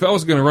if I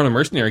was going to run a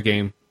mercenary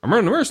game, I'm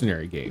running a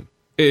mercenary game.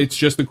 It's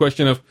just a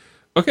question of,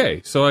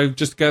 okay, so I've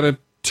just got to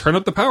turn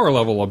up the power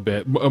level a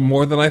bit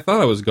more than I thought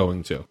I was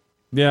going to.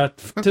 Yeah,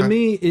 to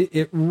me,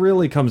 it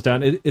really comes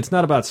down. It's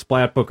not about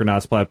splat book or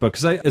not splat book,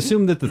 because I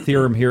assume that the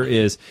theorem here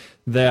is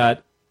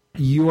that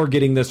you are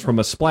getting this from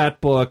a splat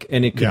book,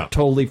 and it could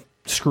totally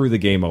screw the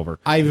game over.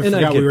 I even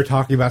forgot we were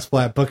talking about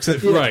splat books.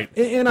 Right.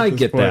 And I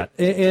get that.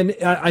 And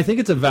I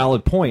think it's a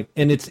valid point.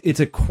 And it's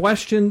a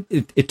question.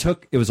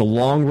 It was a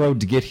long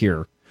road to get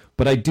here,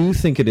 but I do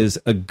think it is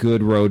a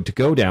good road to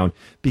go down,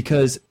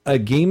 because a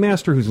game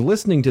master who's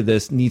listening to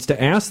this needs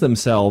to ask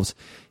themselves,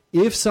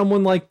 if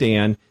someone like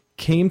Dan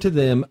came to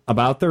them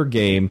about their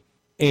game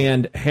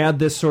and had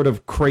this sort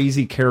of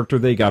crazy character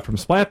they got from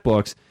splat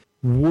books,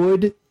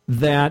 would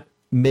that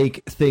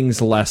make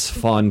things less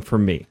fun for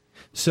me?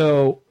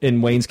 So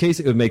in Wayne's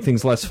case, it would make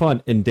things less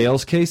fun. In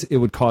Dale's case, it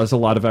would cause a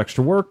lot of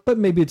extra work, but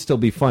maybe it'd still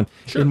be fun.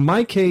 Sure. In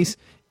my case,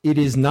 it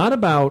is not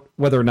about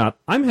whether or not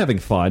I'm having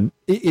fun.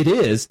 It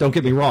is, don't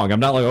get me wrong.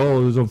 I'm not like,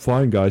 oh, I'm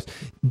fine, guys.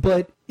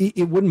 But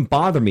it wouldn't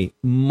bother me.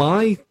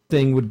 My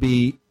thing would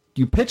be,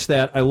 you pitch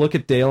that, I look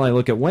at Dale, I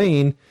look at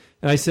Wayne,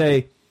 and I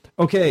say,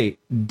 okay,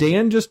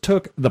 Dan just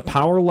took the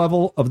power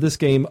level of this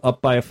game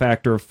up by a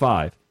factor of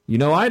 5. You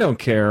know, I don't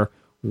care.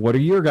 What are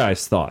your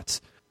guys'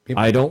 thoughts?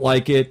 I don't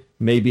like it.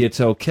 Maybe it's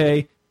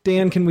okay.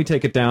 Dan, can we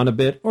take it down a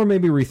bit? Or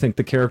maybe rethink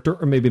the character,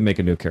 or maybe make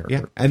a new character.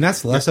 Yeah, and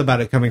that's less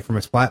about it coming from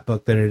a splat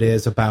book than it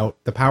is about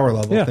the power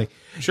level thing.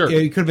 Sure.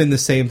 It could have been the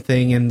same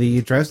thing in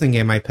the Dresden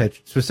game I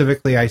pitched.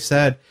 Specifically, I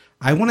said,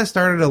 I want to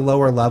start at a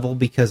lower level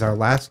because our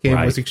last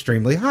game was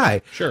extremely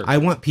high. Sure. I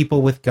want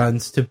people with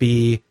guns to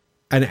be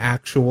an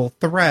actual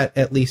threat,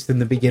 at least in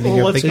the beginning of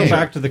the Let's game. go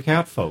back to the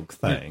catfolk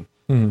thing.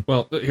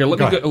 Well, here,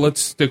 let's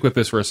stick with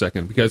this for a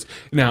second, because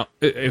now,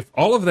 if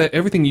all of that,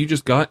 everything you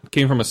just got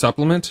came from a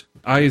supplement,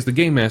 I, as the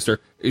game master,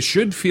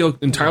 should feel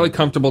entirely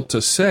comfortable to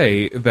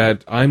say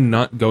that I'm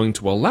not going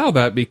to allow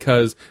that,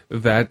 because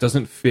that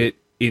doesn't fit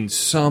in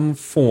some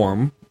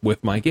form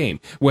with my game.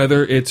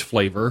 Whether it's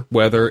flavor,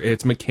 whether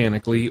it's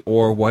mechanically,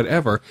 or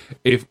whatever,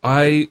 if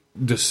I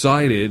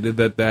decided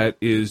that that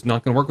is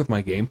not going to work with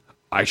my game,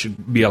 I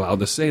should be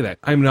allowed to say that.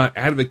 I'm not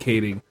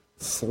advocating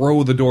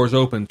throw the doors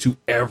open to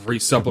every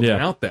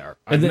supplement out there.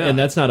 And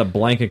that's not a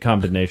blanket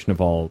combination of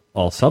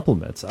all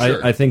supplements.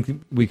 Sure. I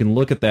think we can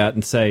look at that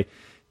and say,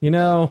 you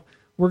know,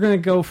 we're going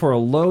to go for a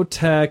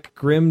low-tech,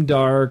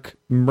 grim-dark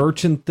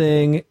merchant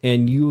thing,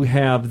 and you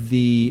have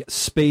the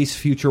Space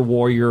Future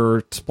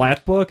Warrior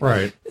splat book.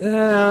 Right.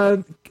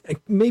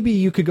 Maybe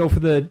you could go for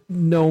the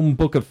Gnome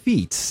Book of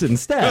Feats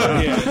instead.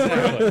 Yeah,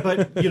 exactly.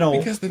 But, you know,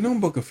 Because the Gnome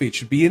Book of Feet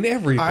should be in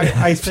everything. I think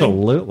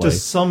Absolutely. to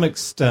some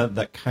extent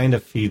that kind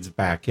of feeds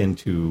back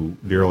into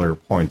the earlier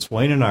points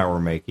Wayne and I were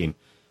making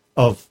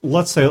of,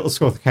 let's go with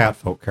the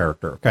catfolk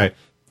character, okay?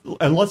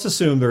 And let's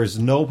assume there's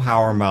no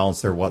power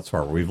imbalance there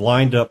whatsoever. We've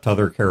lined up to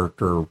other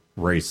character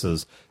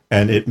races,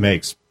 and it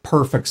makes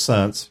perfect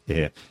sense.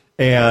 Yeah.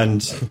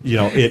 And, you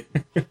know,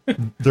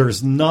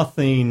 there's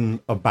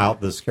nothing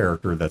about this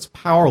character that's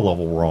power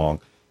level wrong,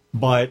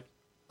 but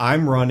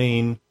I'm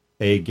running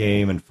a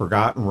game in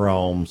Forgotten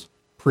Realms,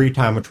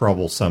 pre-Time of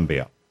Trouble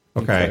Symbiote.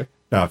 Okay?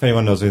 Now, if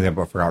anyone knows anything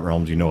about Forgotten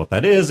Realms, you know what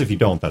that is. If you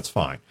don't, that's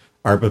fine.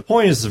 All right, but the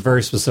point is, it's a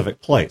very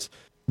specific place.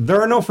 There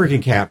are no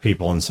freaking cat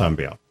people in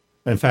Symbiote.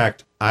 In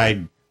fact,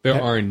 I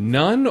There are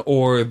none,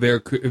 or there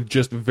could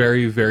just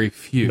very, very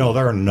few? No,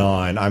 there are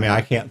none. I mean,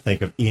 I can't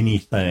think of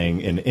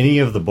anything in any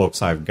of the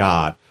books I've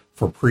got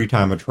for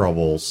pre-Time of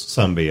Troubles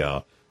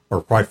Symbia,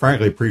 or quite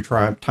frankly,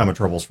 pre-Time of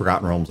Troubles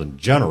Forgotten Realms in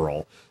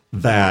general,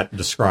 that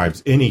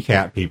describes any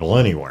cat people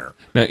anywhere.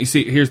 Now, you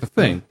see, here's the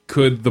thing.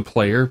 Could the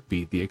player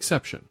be the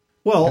exception?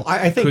 Well,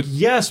 I think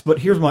yes, but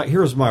here's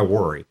my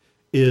worry,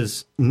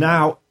 is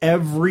now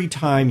every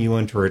time you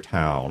enter a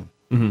town,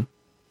 it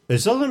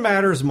doesn't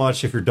matter as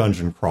much if you're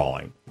dungeon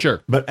crawling.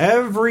 Sure. But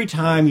every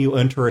time you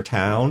enter a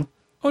town...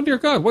 Oh, dear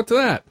God, what's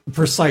that?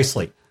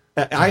 Precisely.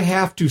 I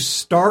have to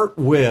start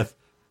with,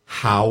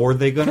 how are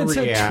they going to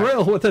react? It's a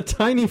Trill with a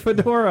tiny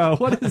fedora.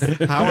 What is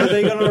it? How are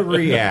they going to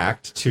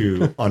react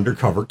to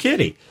Undercover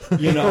Kitty?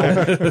 You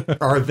know,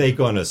 are they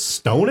going to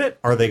stone it?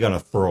 Are they going to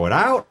throw it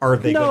out? Are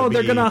they? No,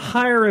 they're going to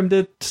hire him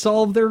to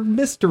solve their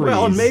mysteries.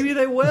 Well, maybe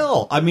they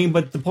will. I mean,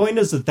 but the point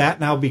is that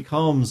now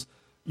becomes,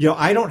 you know,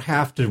 I don't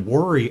have to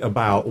worry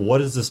about what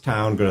is this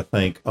town going to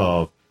think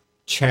of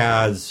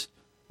Chad's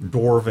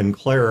dwarven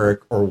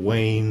cleric or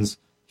Wayne's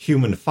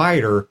human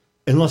fighter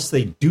unless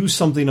they do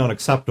something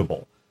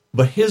unacceptable.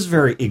 But his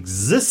very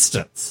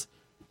existence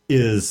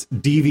is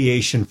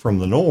deviation from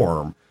the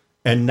norm.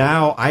 And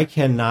now I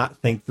cannot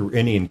think through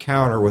any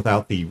encounter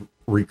without the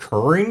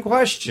recurring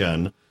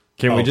question.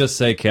 Can we just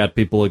say cat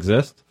people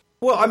exist?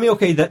 Well, I mean,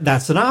 okay,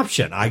 that's an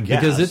option, I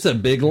guess. Because it's a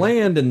big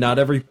land and not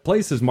every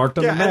place is marked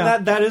on the map.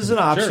 And that is an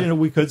option. Sure.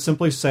 We could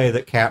simply say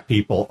that cat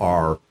people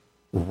are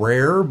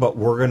rare, but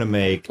we're going to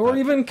make... Or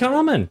even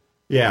common.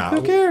 Yeah.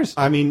 Who cares?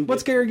 I mean...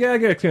 What's Gary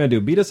Gygax going to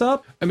do? Beat us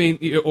up? I mean,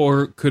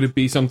 or could it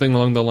be something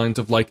along the lines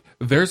of, like,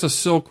 there's a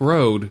Silk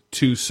Road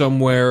to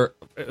somewhere,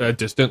 a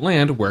distant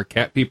land, where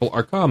cat people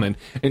are common,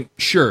 and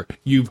sure,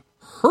 you've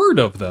heard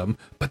of them,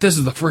 but this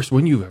is the first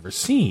one you've ever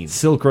seen.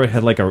 Silk Road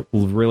had, like, a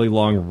really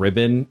long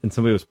ribbon, and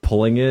somebody was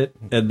pulling it,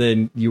 and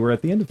then you were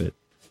at the end of it.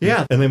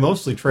 Yeah, and they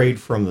mostly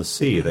trade from the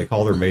sea. They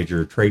call their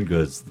major trade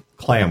goods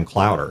clam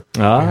chowder.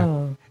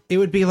 Ah. It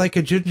would be like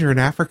a ginger in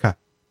Africa.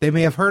 They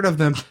may have heard of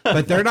them,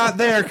 but they're not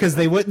there because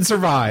they wouldn't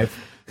survive.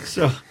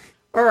 So,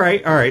 all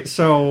right.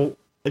 So,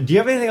 do you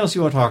have anything else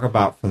you want to talk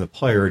about from the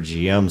player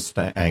GM's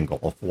angle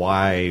of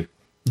why?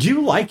 Do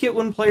you like it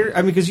when player?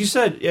 I mean, because you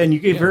said, and you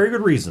gave very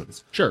good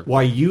reasons, sure,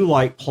 why you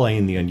like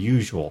playing the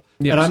unusual.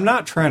 Yes. And I'm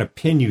not trying to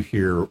pin you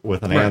here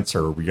with an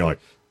answer. You know, like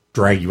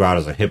drag you out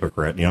as a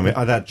hypocrite. You know, what I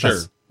mean,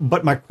 that's.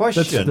 But my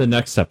question. That's the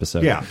next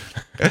episode. Yeah.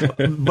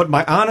 But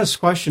my honest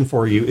question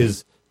for you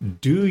is: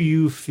 do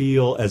you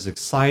feel as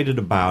excited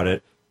about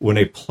it when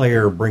a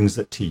player brings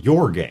it to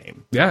your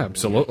game? Yeah,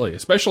 absolutely.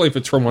 Especially if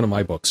it's from one of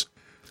my books.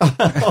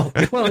 Well,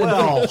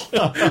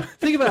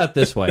 think about it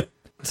this way.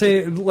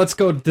 Say, let's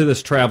go to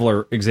this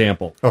Traveler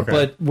example. Okay.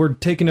 But we're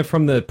taking it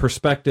from the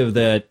perspective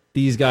that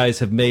these guys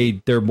have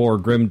made their more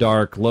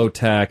grimdark,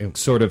 low-tech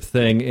sort of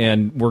thing,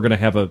 and we're going to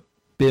have a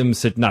BIM,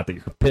 not the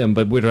BIM,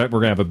 but we're going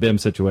to have a BIM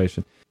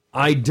situation.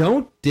 I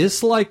don't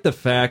dislike the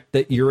fact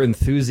that you're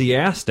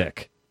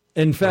enthusiastic.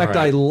 In fact,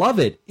 I love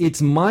it.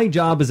 It's my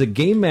job as a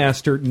game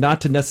master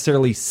not to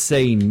necessarily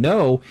say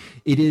no.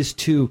 It is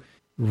to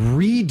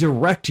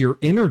redirect your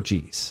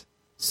energies.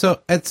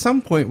 So at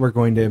some point, we're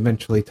going to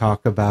eventually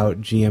talk about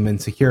GM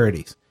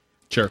insecurities.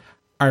 Sure.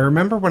 I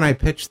remember when I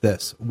pitched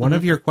this, one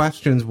of your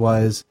questions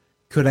was,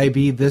 could I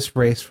be this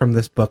race from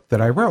this book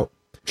that I wrote?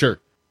 Sure.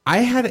 I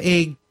had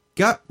a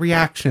gut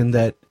reaction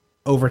that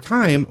over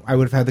time, I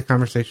would have had the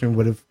conversation,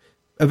 would have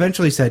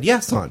eventually said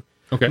yes on.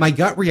 Okay. My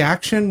gut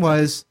reaction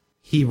was,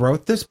 he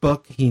wrote this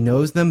book. He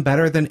knows them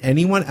better than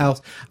anyone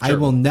else. Sure. I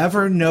will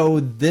never know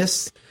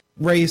this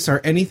race or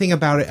anything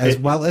about it as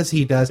well as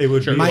he does. It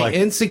would be my like,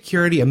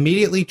 insecurity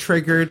immediately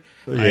triggered.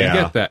 I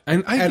get that.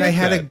 And I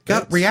had a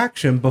gut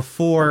reaction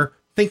before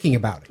thinking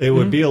about it. It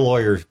would be a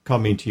lawyer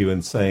coming to you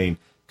and saying,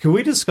 can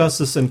we discuss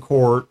this in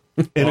court?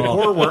 In a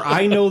court where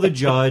I know the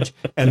judge,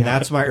 and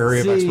that's my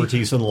area of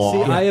expertise in law.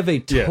 See, I have a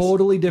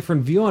totally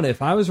different view on it.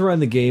 If I was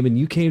running the game and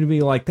you came to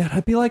me like that,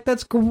 I'd be like,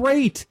 that's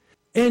great.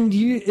 And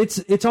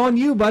it's on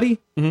you,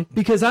 buddy,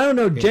 because I don't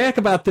know jack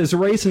about this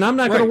race, and I'm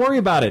not going to worry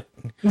about it.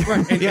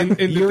 Right. And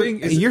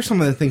you're some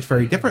of the things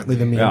very differently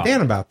than me and Dan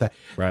about that.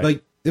 Right.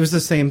 Like, it was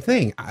the same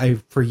thing. I,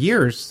 for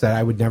years, said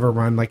I would never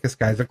run like a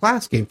Skies of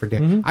Glass game for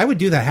Dan. I would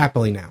do that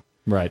happily now.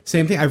 Right.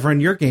 Same thing. I've run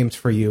your games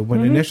for you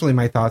when initially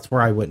my thoughts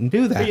were I wouldn't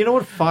do that. But you know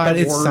what? But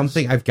it's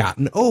something I've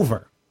gotten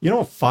over. You know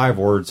what? 5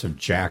 words have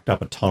jacked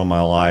up a ton of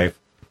my life.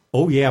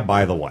 Oh yeah,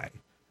 by the way.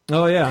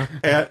 Oh yeah.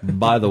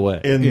 By the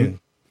way. In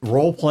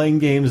role-playing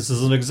games, this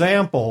is an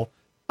example.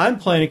 I'm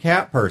playing a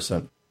cat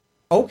person.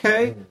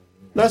 Okay,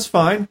 that's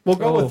fine. We'll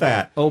go with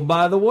that. Oh,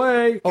 by the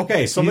way.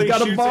 Okay, somebody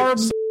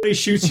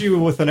shoots you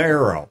with an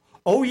arrow.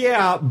 Oh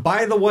yeah,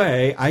 by the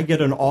way, I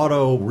get an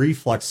auto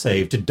reflex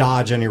save to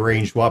dodge any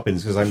ranged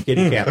weapons because I'm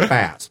kitty cat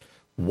fast.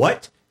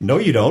 What? No,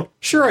 you don't.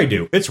 Sure I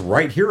do. It's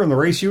right here in the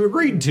race you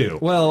agreed to.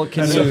 Well,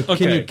 can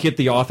you get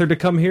the author to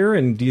come here,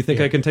 and do you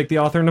think I can take the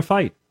author in a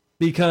fight?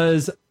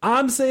 Because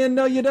I'm saying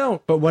no, you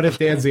don't. But what if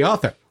Dan's the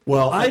author?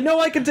 Well, I know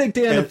I can take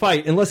Dan in a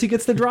fight unless he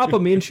gets the drop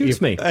on me and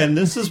shoots me. And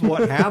this is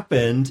what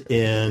happened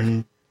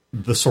in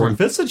the sword and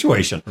fit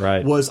situation.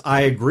 Right. Was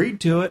I agreed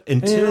to it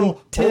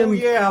until Tim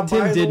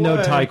by did the know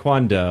way,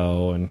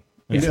 Taekwondo, and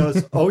he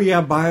goes, oh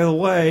yeah, by the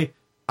way,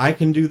 I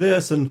can do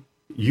this, and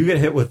you get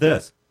hit with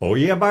this. Oh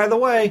yeah, by the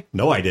way,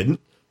 no, I didn't.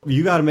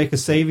 You got to make a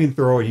saving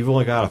throw, and you've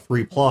only got a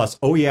 3+.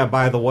 Oh yeah,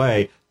 by the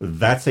way,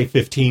 that's a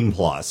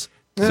 15+.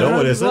 So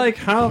what is it? Like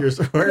how?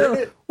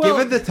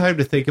 Given the time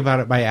to think about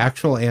it, my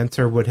actual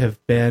answer would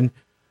have been,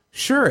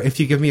 sure, if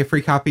you give me a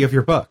free copy of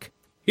your book.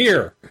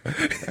 Here.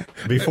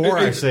 Before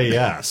I say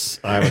yes,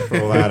 I would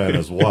throw that in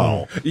as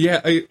well.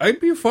 Yeah, I'd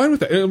be fine with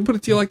that. I'll put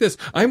it to you like this.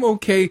 I'm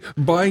okay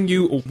buying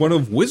you one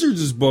of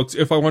Wizards' books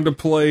if I want to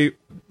play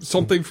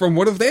something from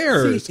one of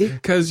theirs.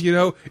 Because,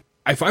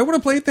 if I want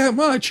to play it that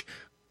much,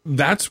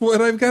 that's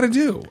what I've got to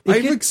do.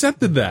 I've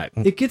accepted that.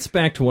 It gets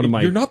back to one of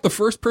my... You're not the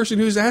first person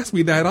who's asked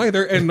me that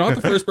either, and not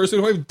the first person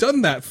who I've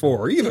done that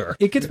for either.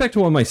 It gets back to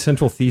one of my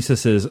central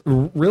theses,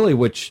 really,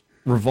 which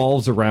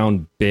revolves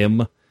around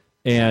Bim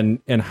and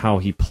how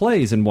he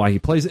plays and why he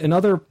plays. And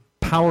other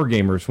power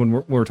gamers,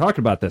 when we're talking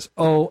about this,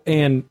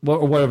 and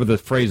whatever the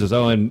phrase is, by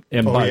the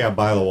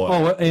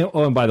way.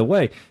 And by the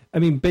way. I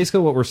mean, basically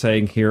what we're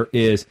saying here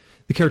is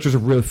the characters are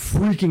really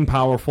freaking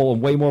powerful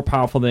and way more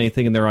powerful than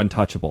anything, and they're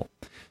untouchable.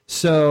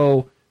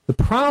 So the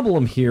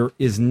problem here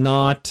is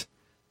not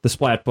the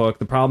splat book.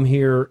 The problem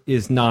here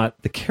is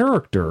not the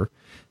character.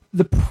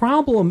 The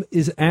problem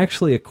is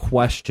actually a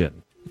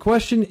question. The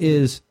question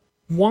is,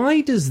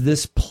 why does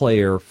this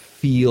player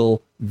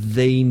feel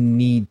they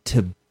need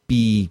to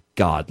be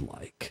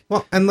godlike?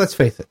 Well, and let's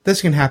face it, this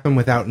can happen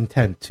without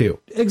intent, too.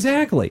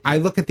 Exactly. I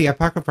look at the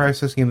Apocrypha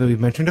game that we've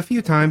mentioned a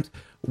few times,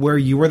 where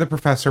you were the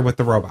professor with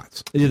the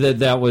robots.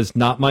 That was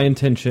not my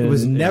intention. It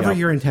was never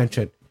your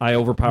intention. I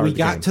overpowered We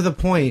got to the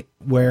point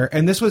where,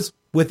 and this was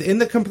within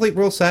the complete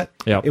rule set,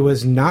 Yep. It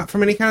was not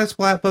from any kind of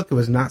splat book, it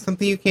was not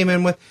something you came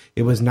in with,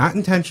 it was not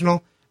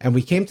intentional, and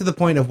we came to the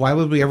point of why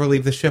would we ever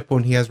leave the ship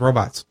when he has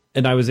robots?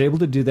 And I was able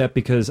to do that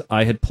because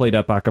I had played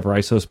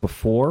Apocrypha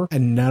before.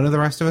 And none of the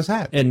rest of us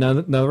had. And none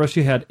of the rest of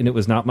you had, and it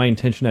was not my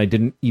intention. I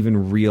didn't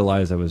even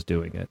realize I was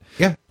doing it.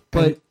 Yeah.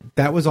 But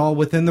that was all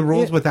within the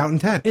rules without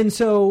intent. And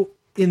so,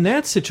 in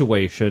that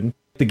situation,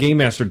 the Game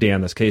Master, Dan,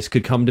 in this case,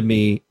 could come to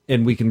me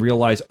and we can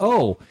realize,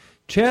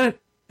 Chad,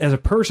 as a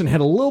person,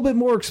 had a little bit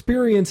more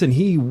experience and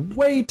he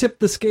way tipped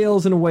the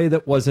scales in a way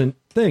that wasn't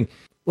thing.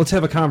 Let's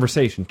have a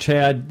conversation.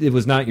 Chad, it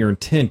was not your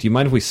intent. Do you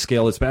mind if we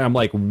scale this back? I'm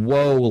like,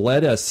 whoa,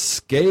 let us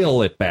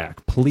scale it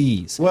back,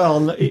 please.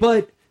 Well,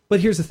 but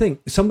here's the thing.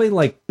 Somebody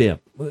like Bim,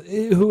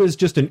 who is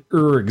just an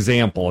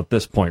example at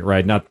this point,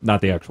 right? Not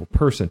the actual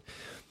person.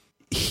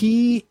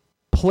 He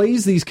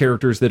plays these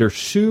characters that are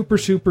super,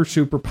 super,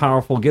 super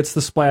powerful, gets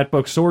the splat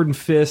book, sword and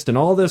fist, and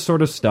all this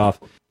sort of stuff.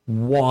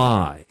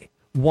 Why?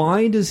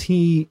 Why does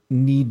he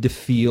need to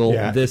feel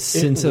this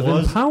sense of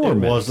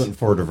empowerment? It wasn't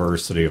for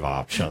diversity of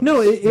options.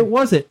 No, it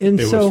wasn't. And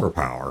it was for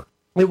power.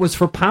 It was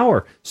for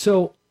power.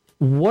 So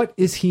what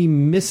is he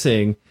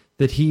missing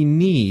that he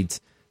needs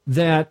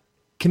that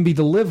can be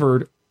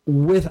delivered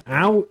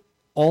without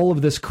all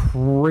of this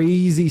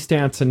crazy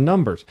stats and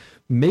numbers?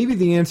 Maybe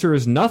the answer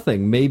is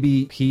nothing.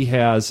 Maybe he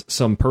has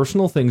some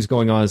personal things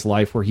going on in his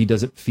life where he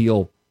doesn't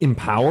feel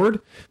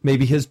empowered.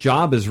 Maybe his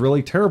job is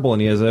really terrible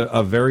and he has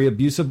a very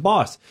abusive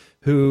boss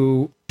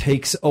who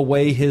takes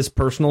away his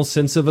personal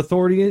sense of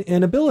authority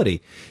and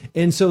ability.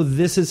 And so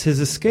this is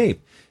his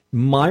escape.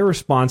 My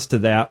response to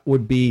that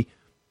would be,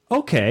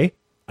 okay,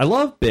 I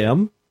love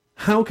Bim.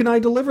 How can I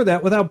deliver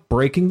that without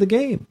breaking the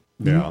game?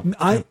 Yeah.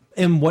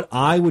 And what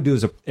I would do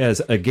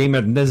as a game,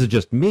 and this is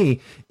just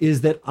me,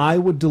 is that I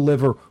would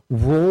deliver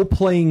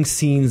role-playing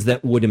scenes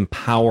that would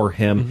empower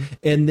him,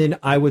 and then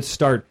I would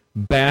start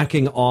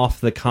backing off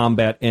the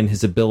combat and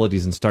his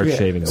abilities and start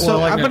shaving them.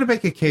 So I'm going to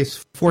make a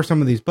case for some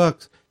of these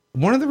books.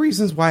 One of the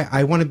reasons why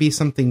I want to be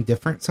something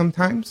different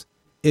sometimes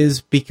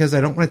is because I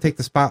don't want to take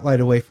the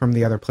spotlight away from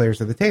the other players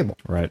at the table.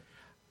 Right.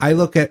 I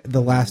look at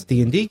the last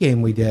D&D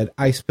game we did.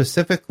 I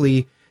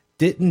specifically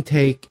didn't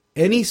take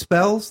any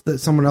spells that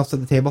someone else at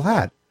the table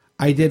had.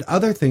 I did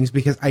other things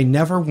because I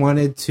never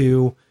wanted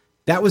to...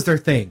 That was their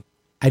thing.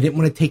 I didn't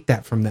want to take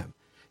that from them.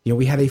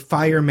 We had a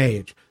fire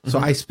mage, so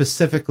I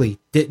specifically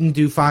didn't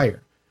do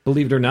fire.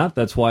 Believe it or not,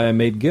 that's why I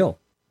made Gil,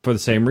 for the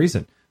same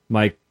reason.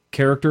 My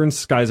character in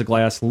Skies of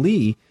Glass,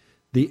 Lee,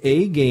 the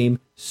A game,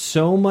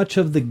 so much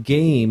of the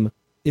game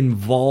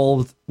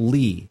involved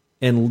Lee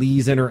and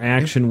Lee's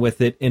interaction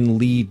with it, and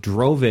Lee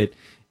drove it,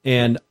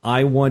 and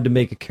I wanted to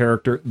make a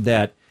character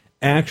that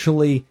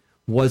actually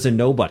was a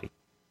nobody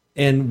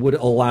and would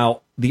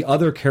allow the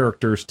other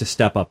characters to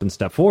step up and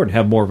step forward and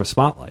have more of a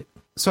spotlight.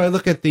 So I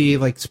look at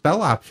the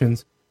spell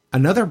options.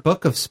 Another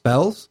book of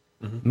spells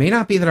may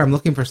not be that I'm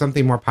looking for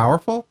something more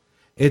powerful.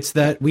 It's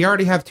that we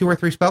already have 2 or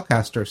 3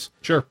 spellcasters.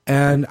 Sure.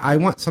 And I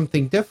want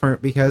something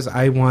different because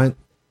I want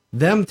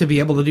them to be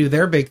able to do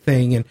their big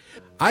thing. And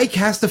I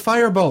cast a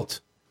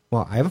firebolt.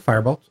 Well, I have a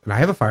firebolt, and I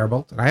have a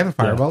firebolt, and I have a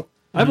firebolt.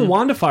 I have a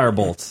wand of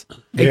firebolts.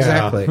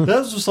 Exactly. That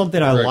was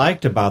something I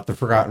liked about the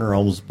Forgotten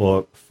Realms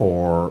book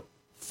for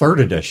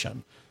 3rd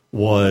edition,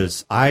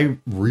 was I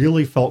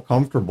really felt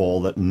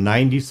comfortable that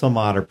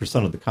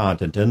 90-some-odd% of the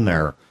content in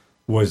there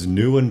was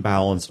new and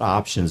balanced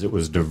options. It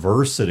was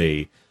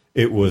diversity.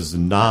 It was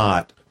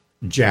not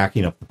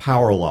jacking up the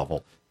power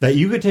level. That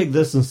you could take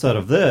this instead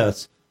of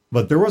this,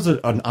 but there was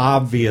an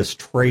obvious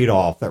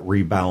trade-off that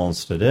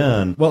rebalanced it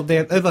in. Well,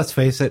 Dan, let's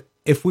face it.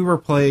 If we were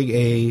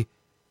playing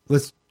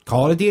let's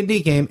call it a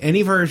D&D game,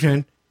 any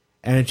version,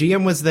 and a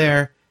GM was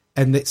there,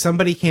 and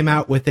somebody came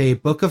out with a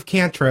book of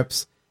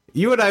cantrips,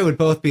 you and I would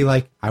both be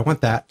like, I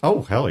want that.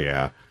 Oh, hell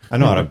yeah. I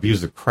know how to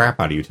abuse the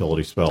crap out of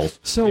utility spells.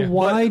 So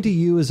why do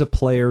you as a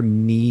player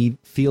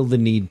feel the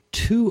need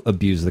to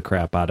abuse the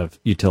crap out of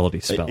utility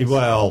spells?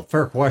 Well,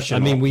 fair question. I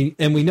mean,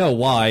 we know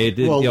why.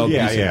 Game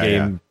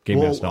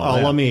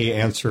let me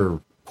answer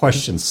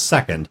question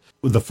second.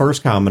 The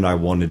first comment I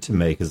wanted to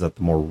make is that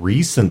the more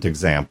recent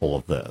example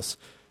of this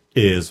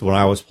is when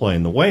I was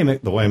playing the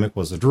Waymick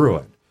was a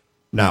druid.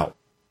 Now,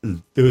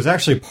 it was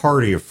actually a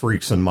party of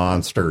freaks and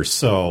monsters,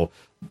 so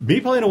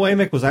me playing a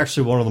Waymick was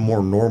actually one of the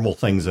more normal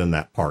things in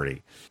that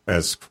party,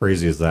 as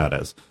crazy as that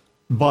is.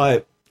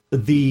 But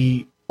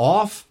the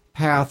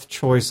off-path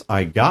choice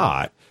I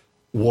got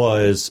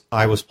was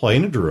I was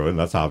playing a druid, and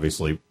that's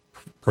obviously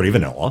pretty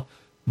vanilla,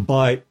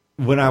 but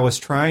when I was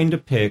trying to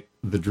pick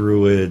the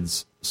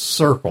druid's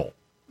circle,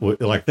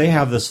 like they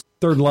have this...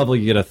 Third level,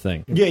 you get a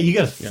thing. Yeah, you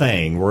get a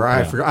thing where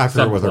I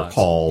forget what they're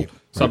called.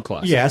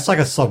 Subclass. Yeah, it's like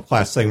a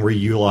subclass thing where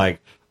you like,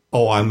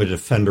 oh, I'm a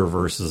defender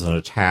versus an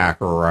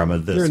attacker, or I'm a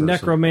this. You're a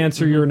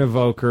necromancer, you're an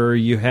evoker,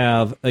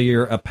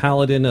 you're a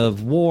paladin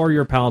of war,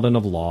 you're a paladin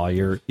of law,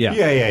 yeah,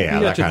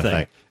 that kind of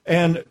thing.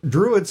 And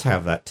druids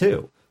have that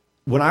too.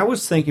 When I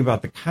was thinking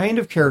about the kind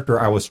of character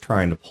I was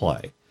trying to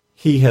play,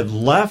 he had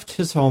left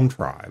his home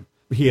tribe.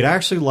 He had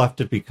actually left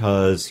it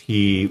because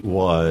he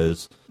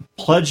was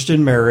pledged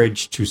in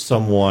marriage to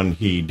someone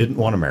he didn't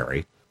want to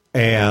marry.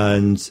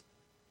 And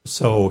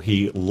so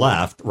he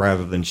left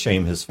rather than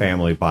shame his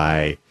family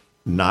by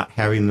not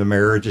having the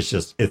marriage.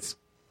 It's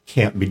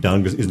can't be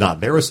done because he's not.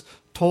 There was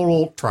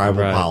total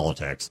tribal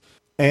politics.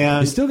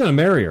 And he's still going to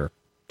marry her.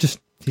 As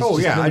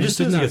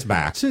soon as he gets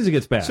back. As soon as he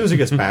gets back. As soon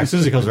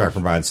as he comes back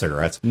from buying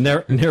cigarettes.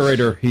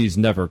 Narrator, he's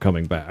never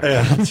coming back.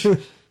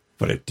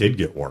 But it did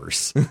get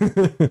worse.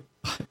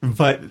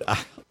 But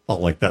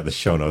I'll link that in the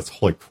show notes.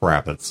 Holy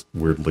crap, that's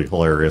weirdly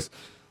hilarious.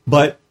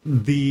 But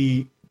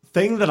the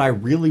thing that I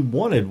really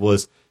wanted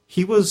was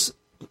he was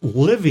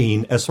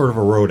living as sort of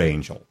a road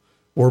angel.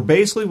 Or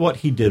basically what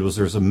he did was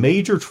there's a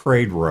major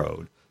trade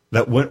road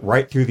that went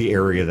right through the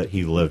area that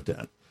he lived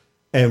in.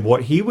 And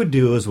what he would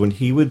do is when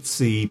he would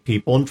see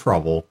people in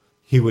trouble,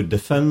 he would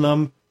defend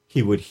them,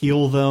 he would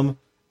heal them.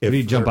 Did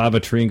he jump out of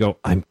a tree and go,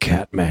 I'm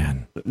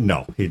Catman?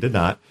 No, he did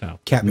not. No.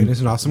 Catman is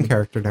an awesome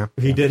character now.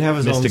 He did have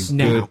his own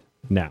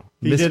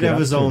He did have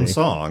his own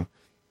song,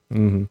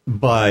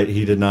 but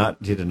he did not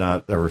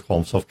ever call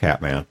himself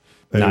Catman.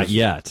 Not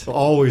yet.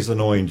 Always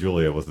annoying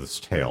Julia with his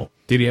tail.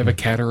 Did he have a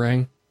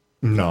catarang?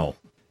 No.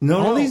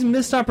 All these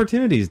missed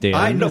opportunities, Dan.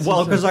 I know.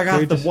 Well, because I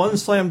got the one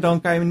slam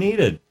dunk I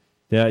needed.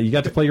 Yeah, you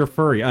got to play your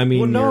furry. I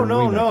mean, well,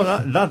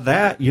 no, not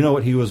that. You know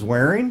what he was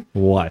wearing?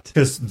 What?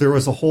 Because there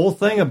was a whole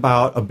thing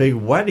about a big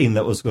wedding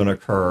that was going to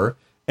occur,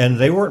 and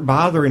they weren't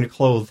bothering to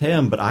clothe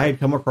him, but I had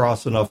come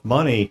across enough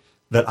money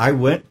that I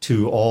went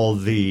to all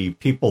the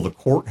people the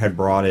court had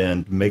brought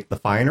in to make the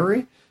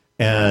finery,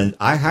 and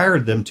I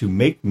hired them to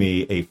make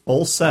me a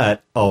full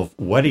set of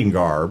wedding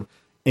garb,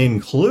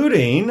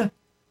 including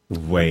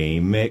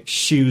Waymick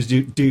shoes,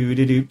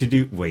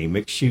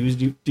 Waymick shoes,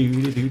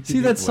 See,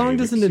 that song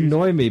doesn't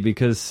annoy me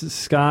because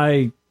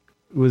Sky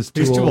was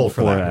too old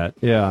for that.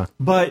 Yeah.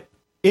 But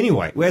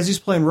anyway, as he's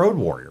playing Road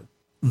Warrior,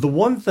 the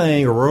one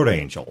thing, a Road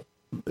Angel,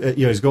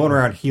 he's going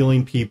around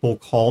healing people,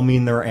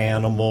 calming their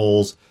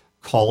animals,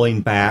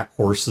 calling back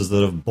horses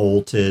that have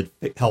bolted,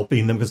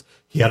 helping them because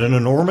he had an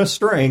enormous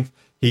strength.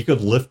 He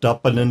could lift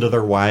up and into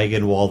their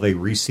wagon while they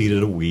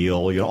reseated a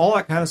wheel, all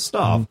that kind of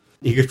stuff.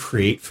 He could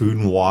create food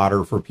and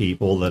water for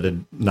people that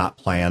had not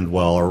planned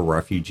well or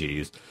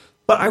refugees.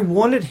 But I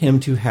wanted him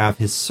to have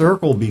his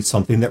circle be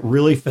something that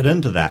really fit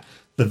into that.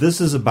 That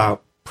this is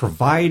about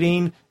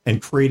providing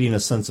and creating a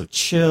sense of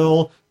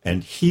chill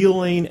and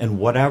healing and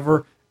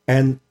whatever.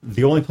 And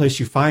the only place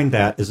you find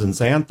that is in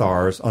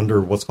Xanthar's under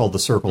what's called the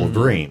Circle of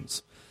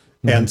Dreams.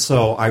 And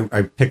so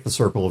I picked the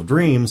Circle of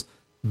Dreams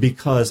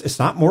because it's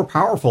not more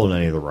powerful than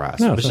any of the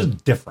rest. It's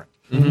just different.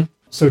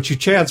 So to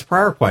Chad's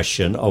prior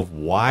question of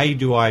why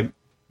do I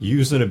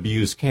use and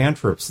abuse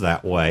cantrips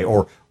that way,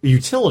 or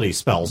utility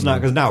spells, not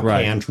because now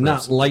cantrips.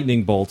 Not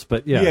lightning bolts,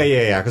 but yeah.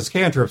 Yeah, because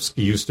cantrips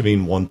used to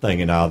mean one thing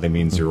and now they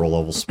mean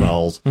zero-level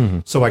spells.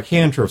 So by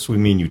cantrips we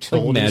mean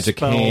utility like magic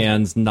spells.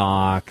 Hands,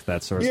 knock,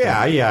 that sort of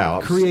stuff.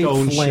 Yeah. Create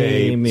Stone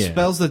flame. shape. Yeah.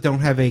 Spells that don't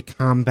have a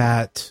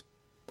combat...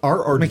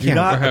 Or do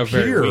not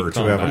appear to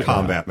have a combat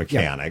combat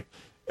mechanic.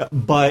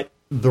 But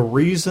the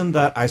reason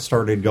that I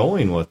started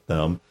going with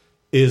them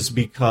is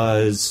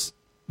because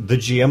the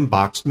GM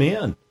boxed me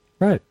in.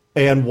 Right.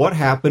 And what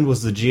happened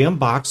was the GM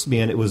boxed me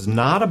in. It was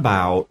not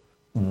about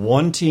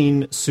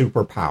wanting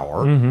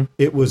superpower.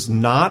 It was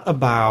not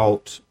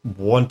about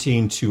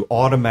wanting to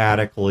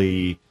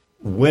automatically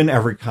win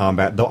every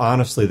combat, though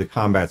honestly the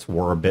combats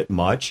were a bit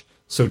much,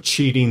 so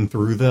cheating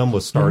through them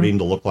was starting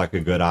to look like a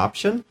good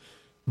option.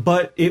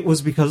 But it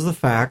was because of the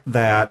fact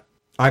that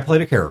I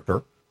played a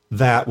character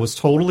that was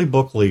totally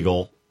book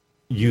legal,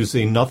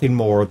 using nothing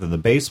more than the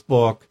base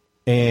book,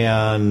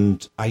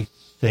 and I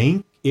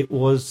think it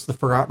was the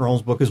Forgotten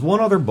Realms book. Is one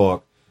other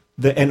book,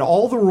 and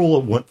all the rule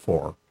it went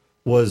for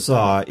was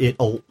it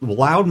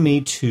allowed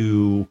me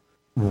to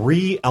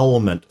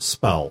re-element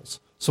spells.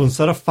 So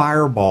instead of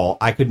Fireball,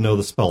 I could know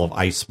the spell of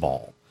Ice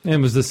Ball. And it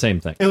was the same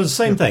thing. It was the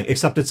same thing,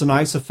 except it's an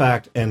ice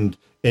effect, and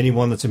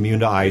anyone that's immune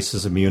to ice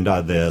is immune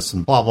to this,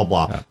 and blah, blah,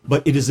 blah. Yeah.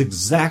 But it is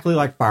exactly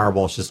like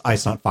Fireball. It's just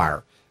ice, not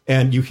fire.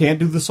 And you can't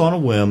do this on a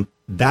whim.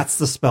 That's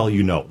the spell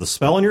you know. The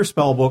spell in your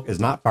spell book is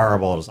not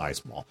Fireball, it is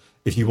Ice Ball.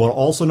 If you want to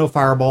also know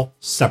Fireball,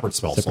 separate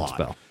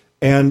slot.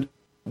 And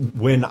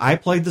when I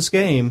played this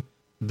game,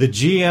 the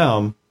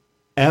GM,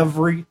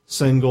 every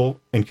single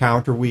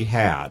encounter we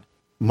had,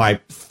 my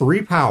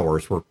 3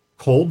 powers were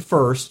cold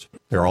first.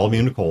 They're all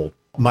immune to cold.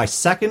 My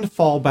second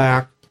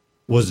fallback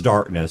was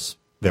darkness.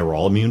 They were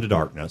all immune to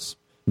darkness.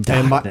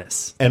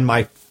 Darkness. And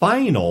my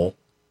final,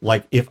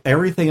 like if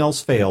everything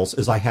else fails,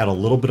 is I had a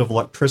little bit of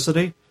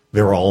electricity.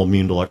 They were all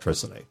immune to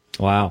electricity.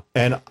 Wow.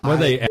 And were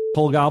they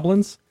asshole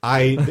goblins?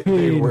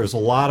 There was a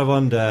lot of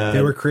undead.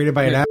 They were created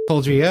by an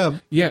asshole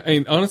GM. Yeah,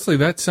 and honestly,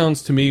 that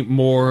sounds to me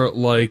more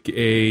like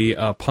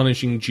a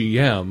punishing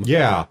GM.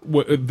 Yeah.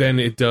 Than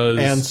it does.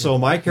 And so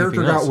my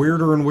character got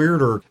weirder and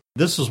weirder.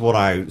 This is where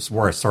I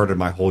started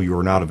my whole "you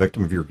are not a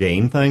victim of your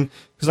game" thing.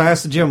 Because I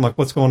asked the GM, like,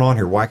 what's going on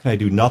here? Why can I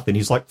do nothing?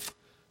 He's like,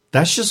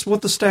 that's just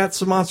what the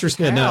stats of monsters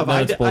have. No,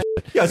 that's bullshit.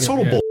 It's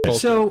total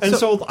bullshit.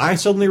 So I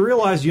suddenly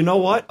realized, you know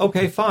what?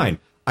 Okay, fine.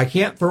 I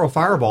can't throw a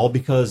fireball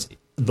because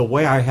the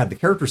way I had the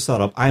character set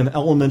up, I am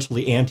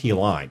elementally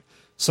anti-aligned.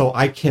 So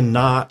I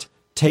cannot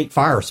take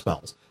fire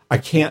spells. I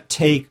can't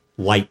take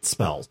light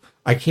spells.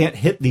 I can't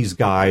hit these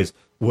guys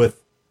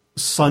with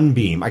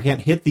sunbeam. I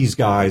can't hit these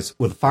guys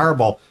with a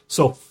fireball.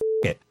 So f***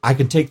 it. I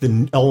can take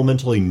the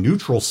elementally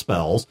neutral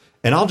spells,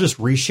 and I'll just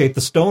reshape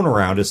the stone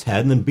around his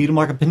head and then beat him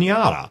like a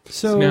piñata.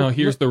 So now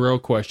here's the real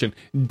question.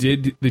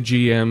 Did the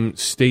GM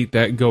state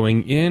that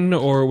going in,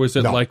 or was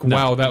it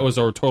wow, that was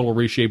our total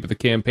reshape of the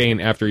campaign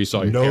after he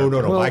saw your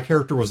character? No. My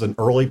character was an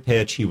early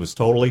pitch. He was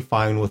totally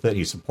fine with it.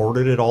 He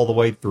supported it all the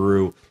way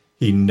through.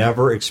 He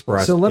never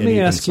expressed So let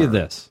me ask concern. you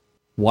this.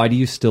 Why do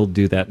you still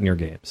do that in your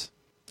games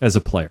as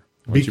a player?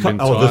 Once you've been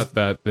taught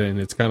that, then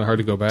it's kind of hard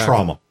to go back.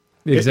 Trauma.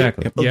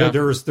 Exactly.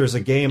 There's a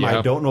game,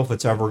 I don't know if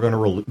it's ever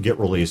going to get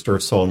released or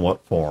if so in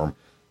what form.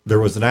 There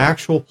was an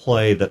actual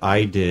play that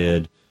I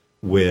did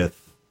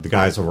with the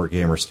guys over at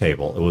Gamers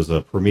Table. It was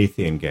a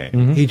Promethean game.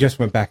 Mm-hmm. He just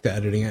went back to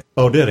editing it.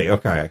 Oh, did he?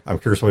 Okay. I'm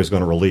curious what he's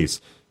going to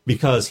release.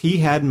 Because he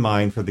had in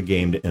mind for the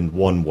game to end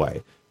one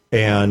way.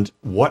 And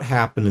what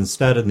happened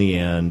instead in the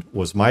end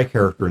was my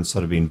character,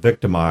 instead of being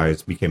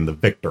victimized, became the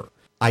victor.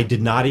 I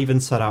did not even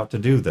set out to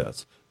do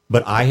this.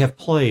 But I have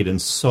played in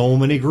so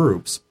many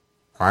groups,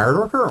 prior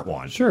to our current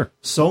one. Sure.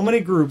 So many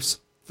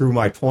groups through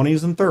my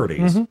 20s and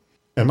 30s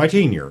and my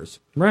teen years.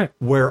 Right.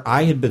 Where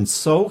I had been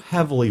so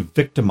heavily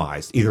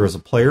victimized, either as a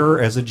player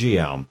or as a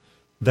GM,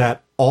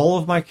 that all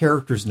of my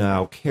characters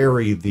now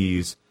carry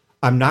these,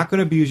 I'm not going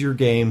to abuse your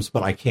games,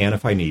 but I can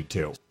if I need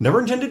to. Never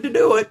intended to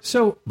do it,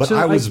 but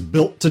I was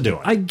built to do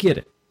it. I get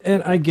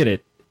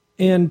it.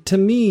 And to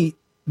me,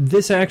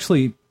 this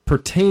actually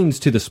pertains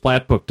to the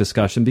Splat book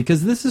discussion,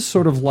 because this is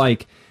sort of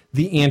like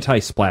the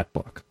anti-Splat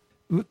book.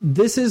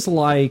 This is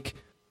like,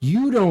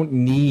 you don't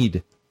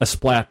need a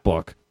Splat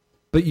book,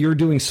 but you're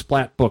doing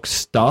Splat book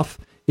stuff.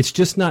 It's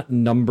just not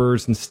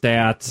numbers and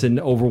stats and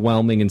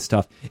overwhelming and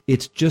stuff.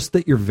 It's just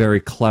that you're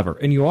very clever.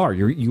 And you are.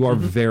 You are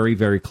very,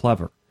 very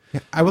clever. Yeah,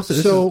 I will say,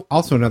 this is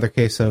also another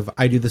case of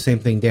I do the same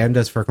thing Dan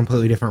does for a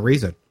completely different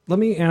reason. Let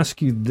me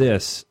ask you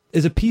this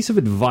as a piece of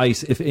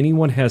advice, if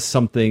anyone has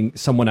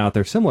someone out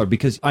there similar,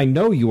 because I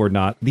know you are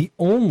not the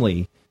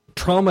only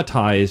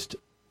traumatized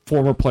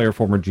former player,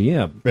 former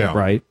GM,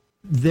 right?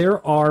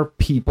 There are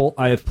people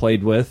I have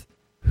played with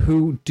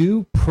who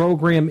do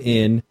program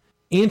in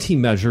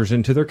anti-measures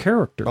into their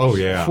characters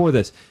for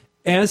this.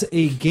 As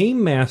a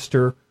game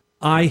master,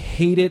 I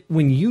hate it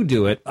when you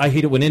do it. I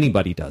hate it when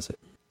anybody does it.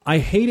 I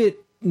hate it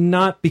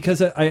not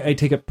because I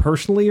take it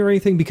personally or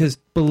anything, because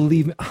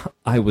believe me,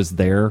 I was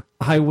there.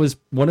 I was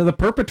one of the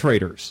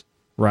perpetrators,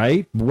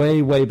 right?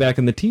 Way, way back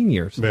in the teen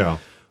years. Yeah.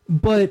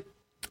 But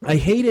I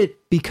hate it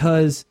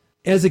because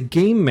as a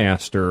game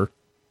master,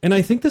 and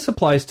I think this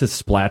applies to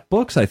Splat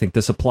books, I think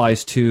this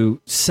applies to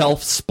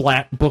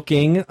self-Splat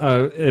booking,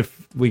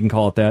 if we can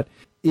call it that,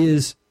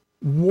 is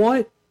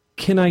what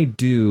can I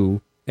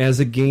do as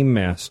a game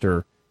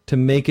master to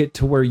make it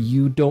to where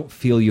you don't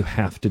feel you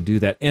have to do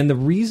that? And the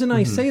reason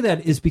I say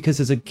that is because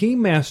as a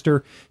game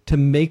master, to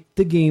make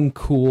the game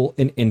cool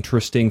and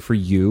interesting for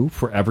you,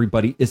 for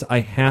everybody, is I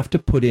have to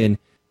put in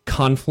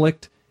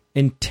conflict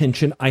and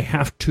tension. I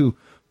have to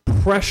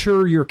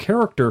pressure your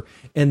character,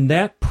 and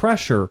that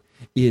pressure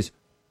is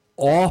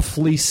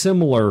awfully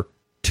similar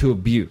to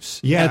abuse.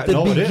 Yeah, at the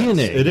no, beginning.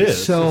 It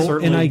is. So,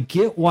 certainly... and I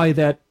get why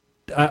that.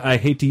 I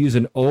hate to use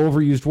an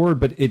overused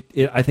word, but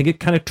I think it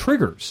kind of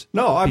triggers.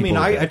 No, I mean,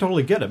 I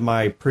totally get it.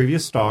 My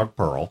previous dog,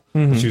 Pearl,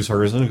 let's use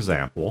her as an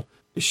example.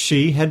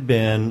 She had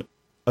been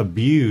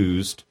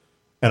abused,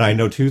 and I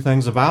know two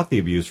things about the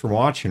abuse from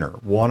watching her.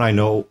 One, I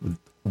know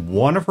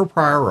one of her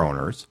prior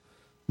owners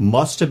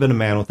must have been a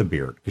man with a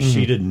beard, because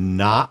she did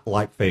not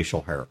like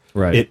facial hair.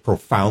 Right. It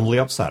profoundly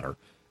upset her.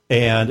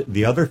 And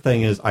the other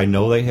thing is, I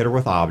know they hit her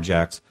with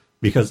objects,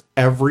 because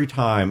every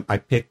time I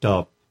picked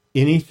up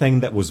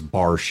anything that was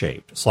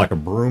bar-shaped, it's like a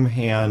broom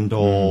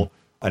handle,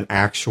 an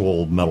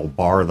actual metal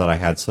bar that I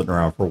had sitting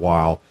around for a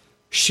while,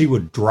 she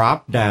would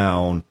drop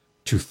down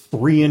to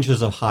 3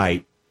 inches of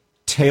height,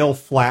 tail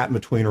flat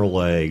between her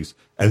legs,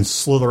 and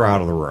slither out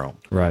of the room.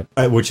 Right.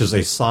 Which is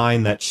a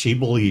sign that she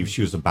believed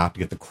she was about to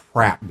get the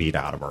crap beat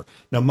out of her.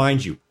 Now,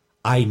 mind you,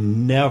 I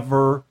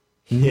never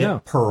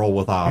hit Pearl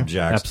with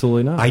objects.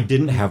 Absolutely not. I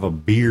didn't have a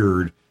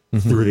beard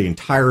through the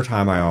entire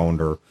time I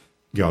owned her.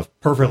 You know,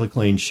 perfectly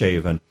clean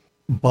shaven.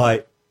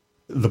 But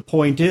the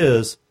point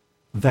is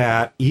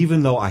that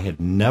even though I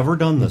had never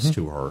done this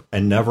to her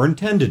and never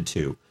intended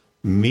to,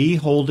 me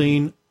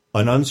holding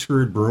an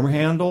unscrewed broom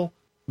handle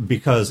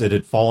because it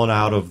had fallen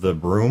out of the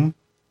broom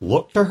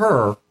looked to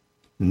her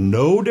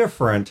no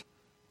different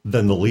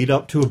than the lead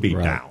up to a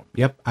beatdown. Right.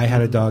 Yep, I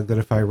had a dog that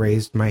if I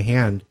raised my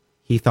hand,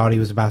 he thought he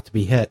was about to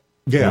be hit.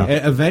 Yeah.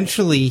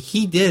 Eventually,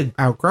 he did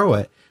outgrow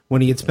it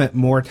when he had spent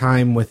more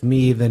time with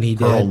me than he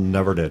Pearl did.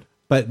 never did.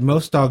 But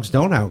most dogs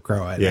don't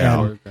outgrow it.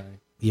 Yeah. And,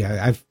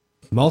 yeah, I've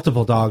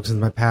multiple dogs in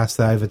my past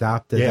that I've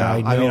adopted. Yeah,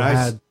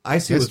 that I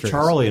see with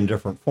Charlie in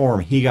different form,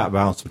 he got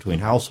bounced between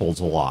households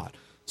a lot.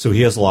 So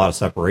he has a lot of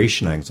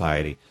separation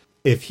anxiety.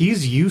 If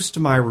he's used to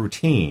my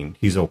routine,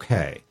 he's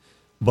okay.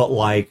 But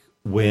like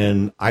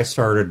when I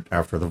started,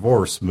 after the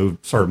divorce,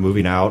 started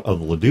moving out of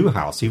the Ledoux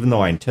house, even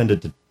though I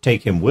intended to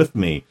take him with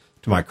me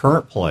to my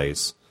current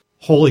place,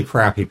 holy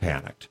crap, he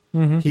panicked.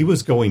 He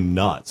was going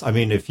nuts. I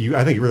mean, I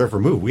think you were there for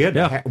a move. We had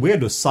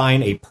to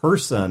assign a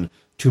person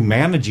to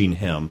managing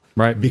him,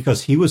 right?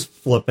 Because he was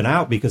flipping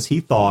out because he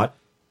thought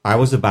I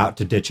was about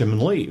to ditch him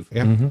and leave.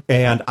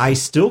 And I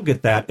still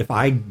get that if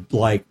I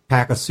like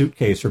pack a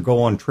suitcase or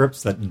go on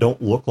trips that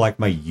don't look like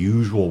my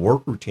usual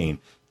work routine.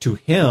 To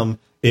him,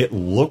 it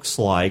looks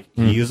like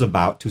he is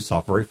about to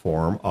suffer a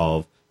form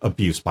of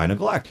abuse by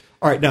neglect.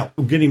 All right, now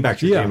getting back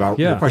to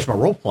your question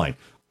about role playing,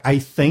 I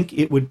think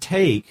it would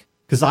take,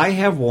 because I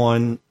have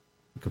one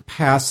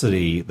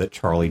capacity that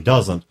Charlie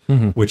doesn't,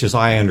 which is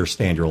I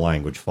understand your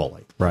language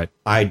fully. Right.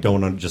 I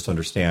don't just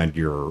understand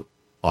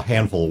a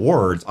handful of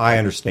words. I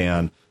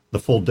understand the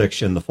full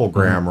diction, the full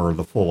grammar,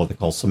 the full what they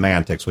call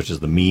semantics, which is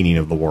the meaning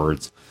of the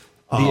words.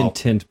 The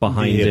intent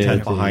behind it. The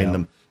intent behind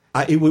them.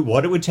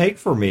 What it would take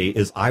for me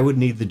is I would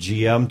need the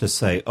GM to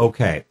say,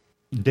 okay,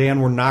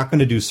 Dan, we're not going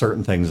to do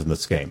certain things in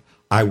this game.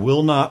 I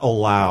will not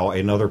allow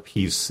another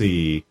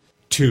PC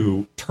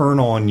to turn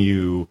on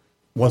you,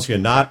 once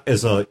again, not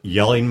as a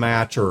yelling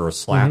match or a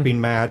slapping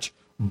match,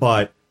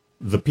 but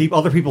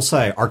other people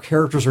say, our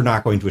characters are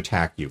not going to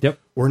attack you. Yep.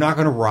 We're not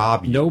going to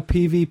rob you. No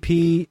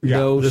PvP,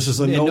 this is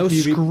no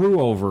screw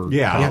over.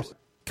 Yeah.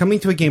 Coming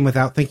to a game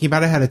without thinking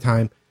about it ahead of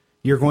time,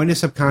 you're going to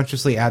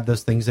subconsciously add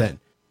those things in.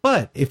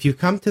 But if you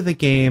come to the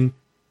game,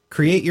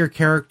 create your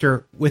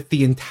character with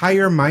the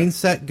entire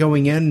mindset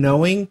going in,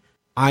 knowing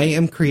I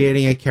am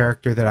creating a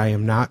character that I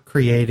am not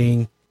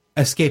creating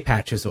escape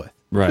hatches with.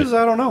 Right. Because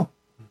I don't know.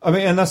 I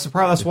mean, and that's the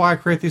problem. That's why I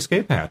create the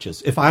escape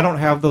hatches. If I don't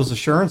have those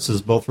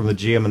assurances, both from the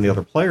GM and the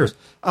other players,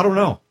 I don't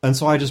know. And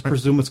so I just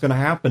presume it's going to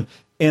happen.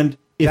 And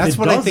if that's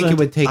what I think it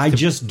would take. I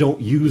just don't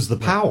use the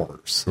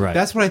powers. Right.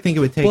 That's what I think it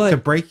would take to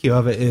break you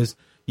of it. Is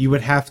you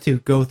would have to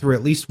go through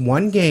at least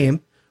one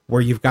game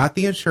where you've got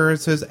the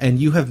assurances and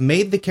you have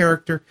made the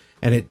character,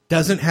 and it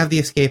doesn't have the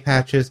escape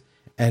hatches,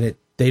 and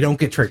they don't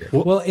get triggered.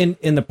 Well,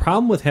 and the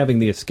problem with having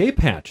the escape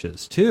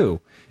hatches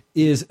too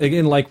is,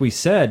 again, like we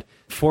said,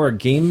 for a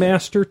game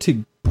master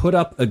to put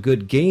up a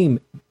good game,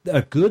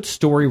 a good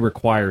story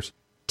requires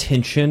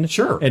tension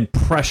and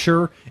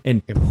pressure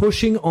and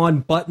pushing on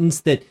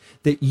buttons that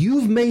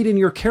you've made in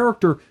your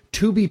character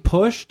to be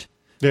pushed.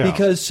 Yeah.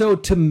 Because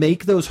to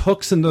make those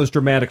hooks and those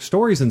dramatic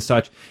stories and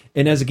such,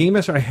 and as a game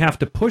master, I have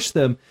to push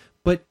them.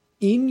 But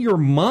in your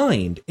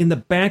mind, in the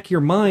back of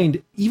your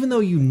mind, even though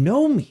you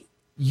know me,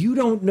 you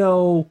don't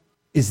know,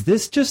 is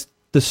this just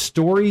the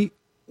story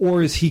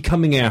or is he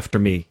coming after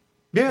me?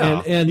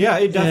 Yeah. And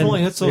it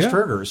definitely hits those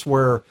triggers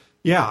where,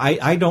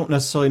 I don't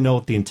necessarily know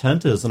what the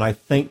intent is. And I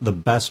think the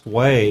best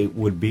way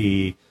would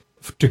be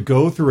to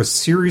go through a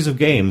series of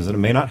games, and it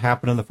may not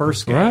happen in the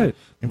first game,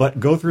 but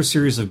go through a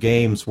series of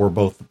games where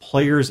both the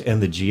players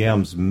and the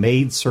GMs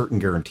made certain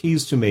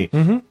guarantees to me,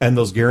 and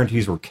those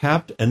guarantees were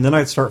kept, and then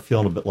I'd start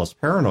feeling a bit less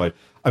paranoid.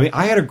 I mean,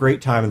 I had a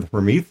great time in the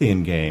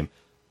Promethean game,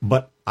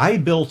 but I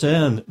built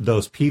in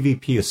those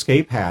PvP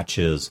escape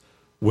hatches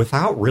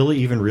without really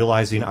even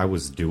realizing I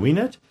was doing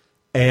it,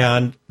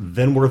 and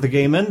then where the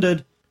game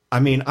ended, I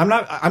mean,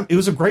 it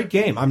was a great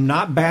game. I'm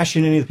not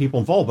bashing any of the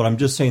people involved, but I'm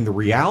just saying the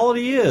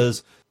reality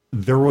is,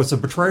 there was a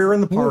betrayer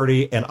in the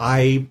party, and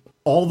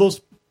all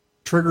those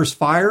triggers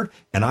fired,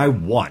 and I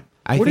won.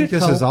 I think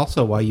this is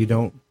also why you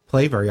don't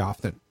play very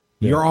often.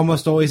 You're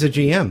almost always a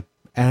GM.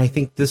 And I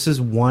think this is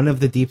one of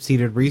the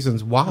deep-seated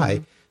reasons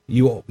why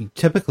you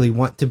typically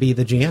want to be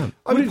the GM.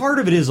 I mean, part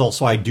of it is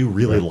also I do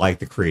really like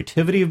the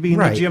creativity of being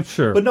the GM.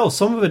 Sure. But no,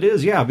 some of it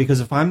is, because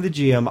if I'm the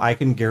GM, I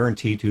can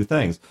guarantee two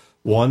things.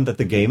 One, that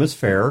the game is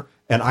fair,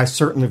 and I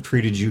certainly have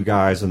treated you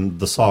guys in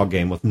the Saw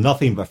game with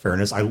nothing but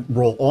fairness. I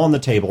roll on the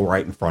table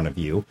right in front of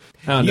you.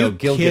 I don't know,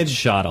 Gil gets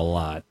shot a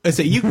lot. I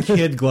say you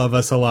kid glove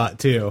us a lot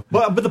too.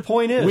 But the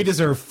point is, we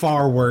deserve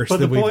far worse.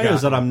 But than the point we've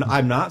is that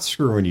I'm not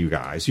screwing you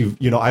guys.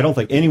 I don't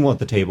think anyone at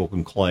the table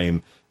can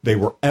claim they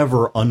were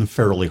ever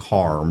unfairly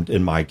harmed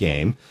in my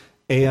game,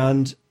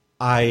 and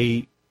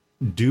I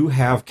do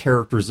have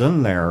characters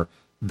in there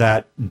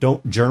that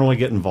don't generally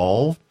get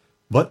involved.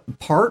 But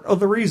part of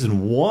the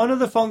reason, one of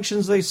the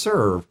functions they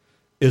serve,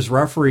 is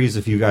referees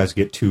if you guys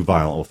get too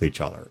violent with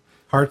each other.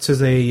 Hearts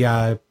is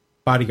a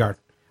bodyguard.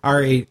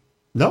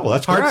 No,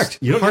 that's correct.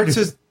 Hearts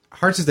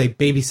is a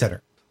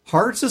babysitter.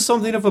 Hearts is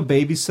something of a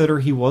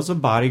babysitter. He was a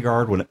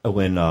bodyguard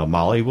when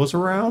Molly was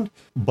around,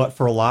 but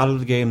for a lot of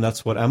the game,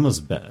 that's what Emma's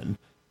been.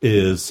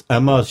 Is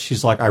Emma?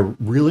 She's like,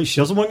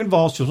 she doesn't want to get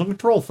involved. She doesn't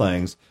control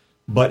things.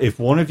 But if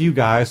one of you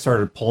guys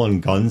started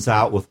pulling guns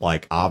out with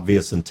like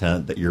obvious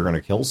intent that you're going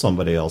to kill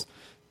somebody else,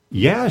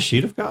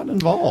 she'd have gotten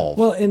involved.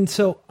 Well, and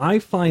so I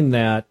find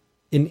that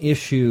an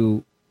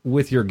issue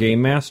with your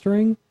game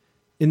mastering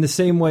in the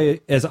same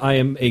way as I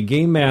am a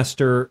game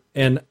master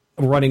and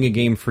running a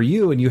game for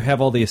you, and you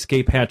have all the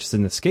escape hatches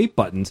and escape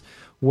buttons,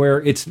 where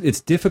it's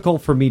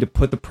difficult for me to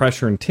put the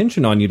pressure and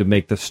tension on you to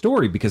make the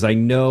story because I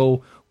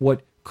know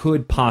what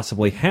could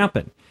possibly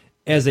happen.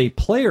 As a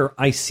player,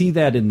 I see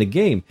that in the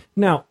game.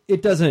 Now,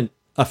 it doesn't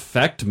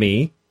affect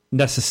me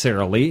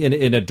necessarily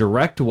in a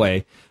direct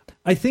way.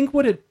 I think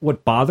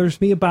what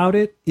bothers me about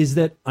it is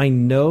that I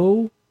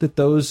know that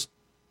those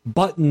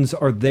buttons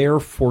are there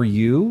for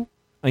you.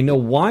 I know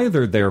why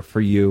they're there for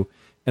you.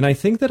 And I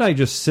think that I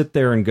just sit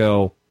there and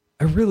go,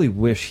 I really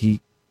wish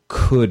he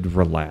could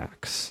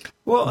relax.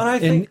 Well,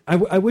 and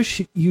I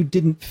wish you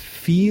didn't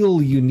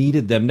feel you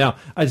needed them. Now,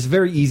 it's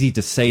very easy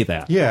to say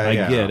that. I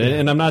get it.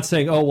 And I'm not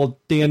saying, oh, well,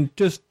 Dan,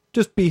 just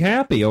be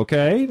happy,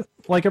 okay?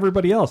 Like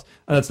everybody else.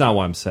 That's not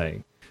what I'm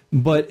saying.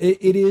 But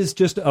it is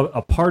just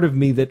a part of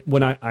me that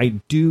when I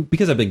do,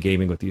 because I've been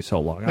gaming with you so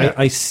long,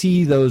 I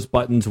see those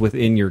buttons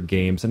within your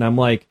games, and I'm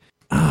like,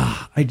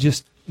 I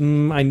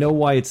know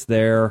why it's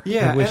there.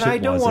 Yeah, I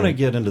don't want to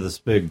get into this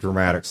big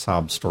dramatic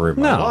sob story of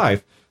my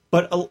life,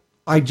 but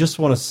I just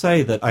want to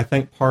say that I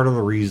think part of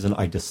the reason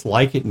I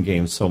dislike it in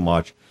games so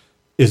much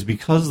is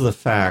because of the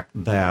fact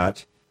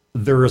that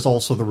there is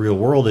also the real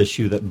world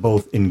issue that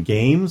both in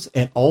games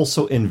and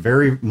also in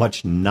very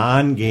much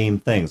non-game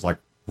things like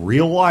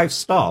real life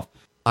stuff,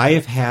 I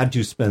have had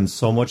to spend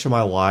so much of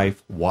my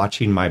life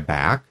watching my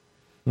back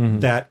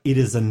that it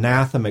is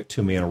anathemic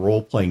to me in a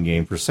role-playing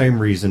game for the same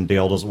reason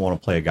Dale doesn't want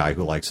to play a guy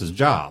who likes his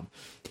job.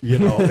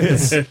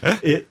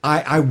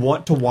 I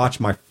want to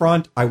watch my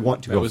front. I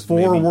want to go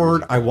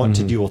forward. I want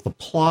to deal with the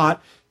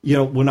plot.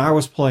 When I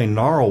was playing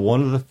Gnarl,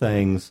 one of the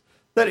things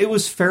that it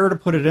was fair to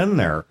put it in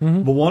there,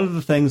 but one of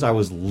the things I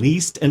was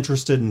least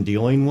interested in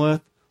dealing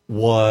with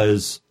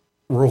was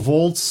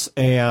revolts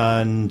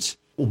and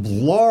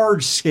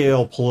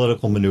large-scale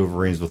political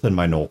maneuverings within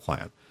my Knoll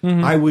clan.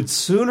 I would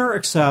sooner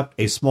accept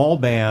a small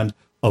band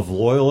of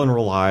loyal and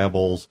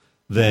reliables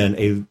than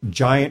a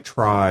giant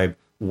tribe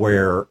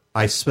where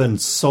I spend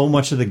so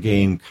much of the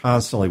game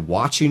constantly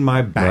watching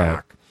my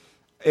back.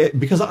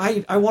 Because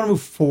I want to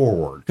move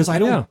forward. Because I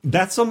don't.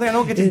 That's something I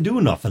don't get to do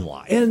enough in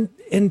life.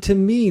 And to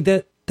me,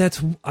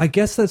 that's I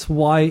guess that's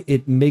why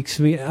it makes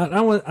me. I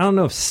don't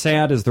know if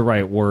sad is the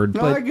right word.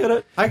 No, but I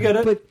get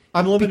it. But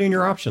I'm limiting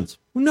your options.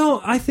 No,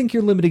 I think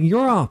you're limiting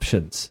your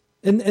options.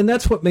 And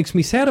that's what makes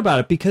me sad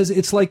about it, because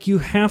it's like you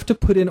have to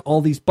put in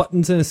all these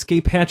buttons and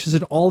escape hatches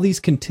and all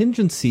these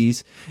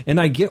contingencies, and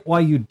I get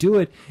why you do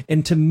it.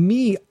 And to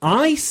me,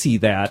 I see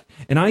that,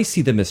 and I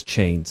see them as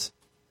chains.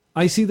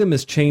 I see them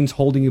as chains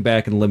holding you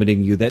back and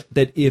limiting you,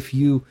 that if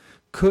you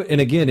could, and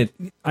again,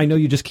 I know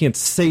you just can't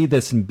say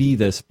this and be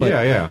this,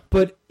 but,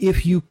 but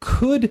if you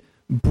could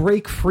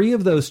break free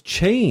of those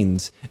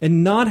chains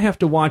and not have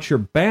to watch your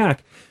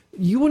back,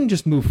 you wouldn't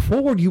just move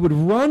forward, you would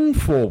run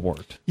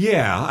forward.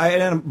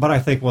 Yeah, but I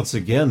think, once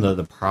again,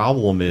 the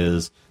problem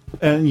is,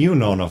 and you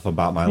know enough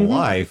about my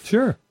life,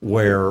 sure,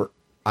 where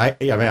I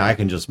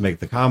can just make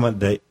the comment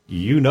that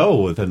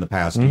within the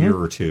past year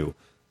or two,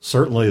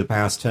 certainly the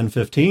past 10,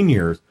 15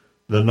 years,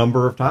 the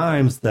number of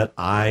times that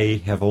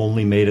I have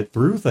only made it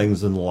through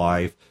things in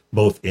life,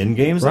 both in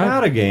games and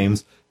out of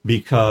games,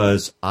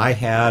 because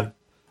I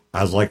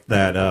was like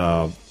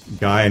that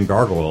guy in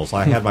Gargoyles.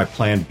 I had my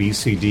plan B,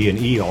 C, D, and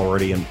E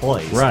already in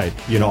place. Right.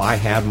 I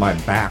had my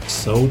back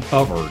so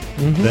covered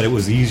that it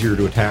was easier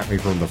to attack me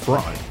from the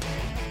front.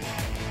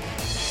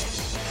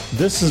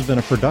 This has been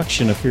a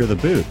production of Fear the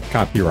Boot,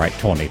 copyright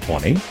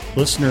 2020.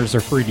 Listeners are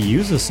free to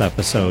use this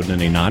episode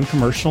in a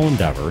non-commercial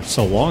endeavor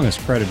so long as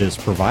credit is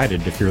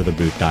provided to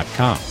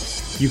feartheboot.com.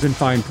 You can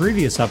find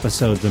previous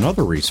episodes and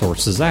other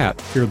resources at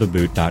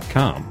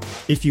feartheboot.com.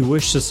 If you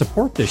wish to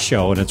support this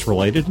show and its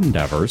related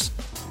endeavors,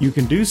 you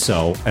can do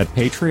so at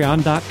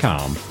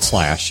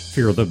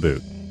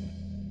patreon.com/feartheboot.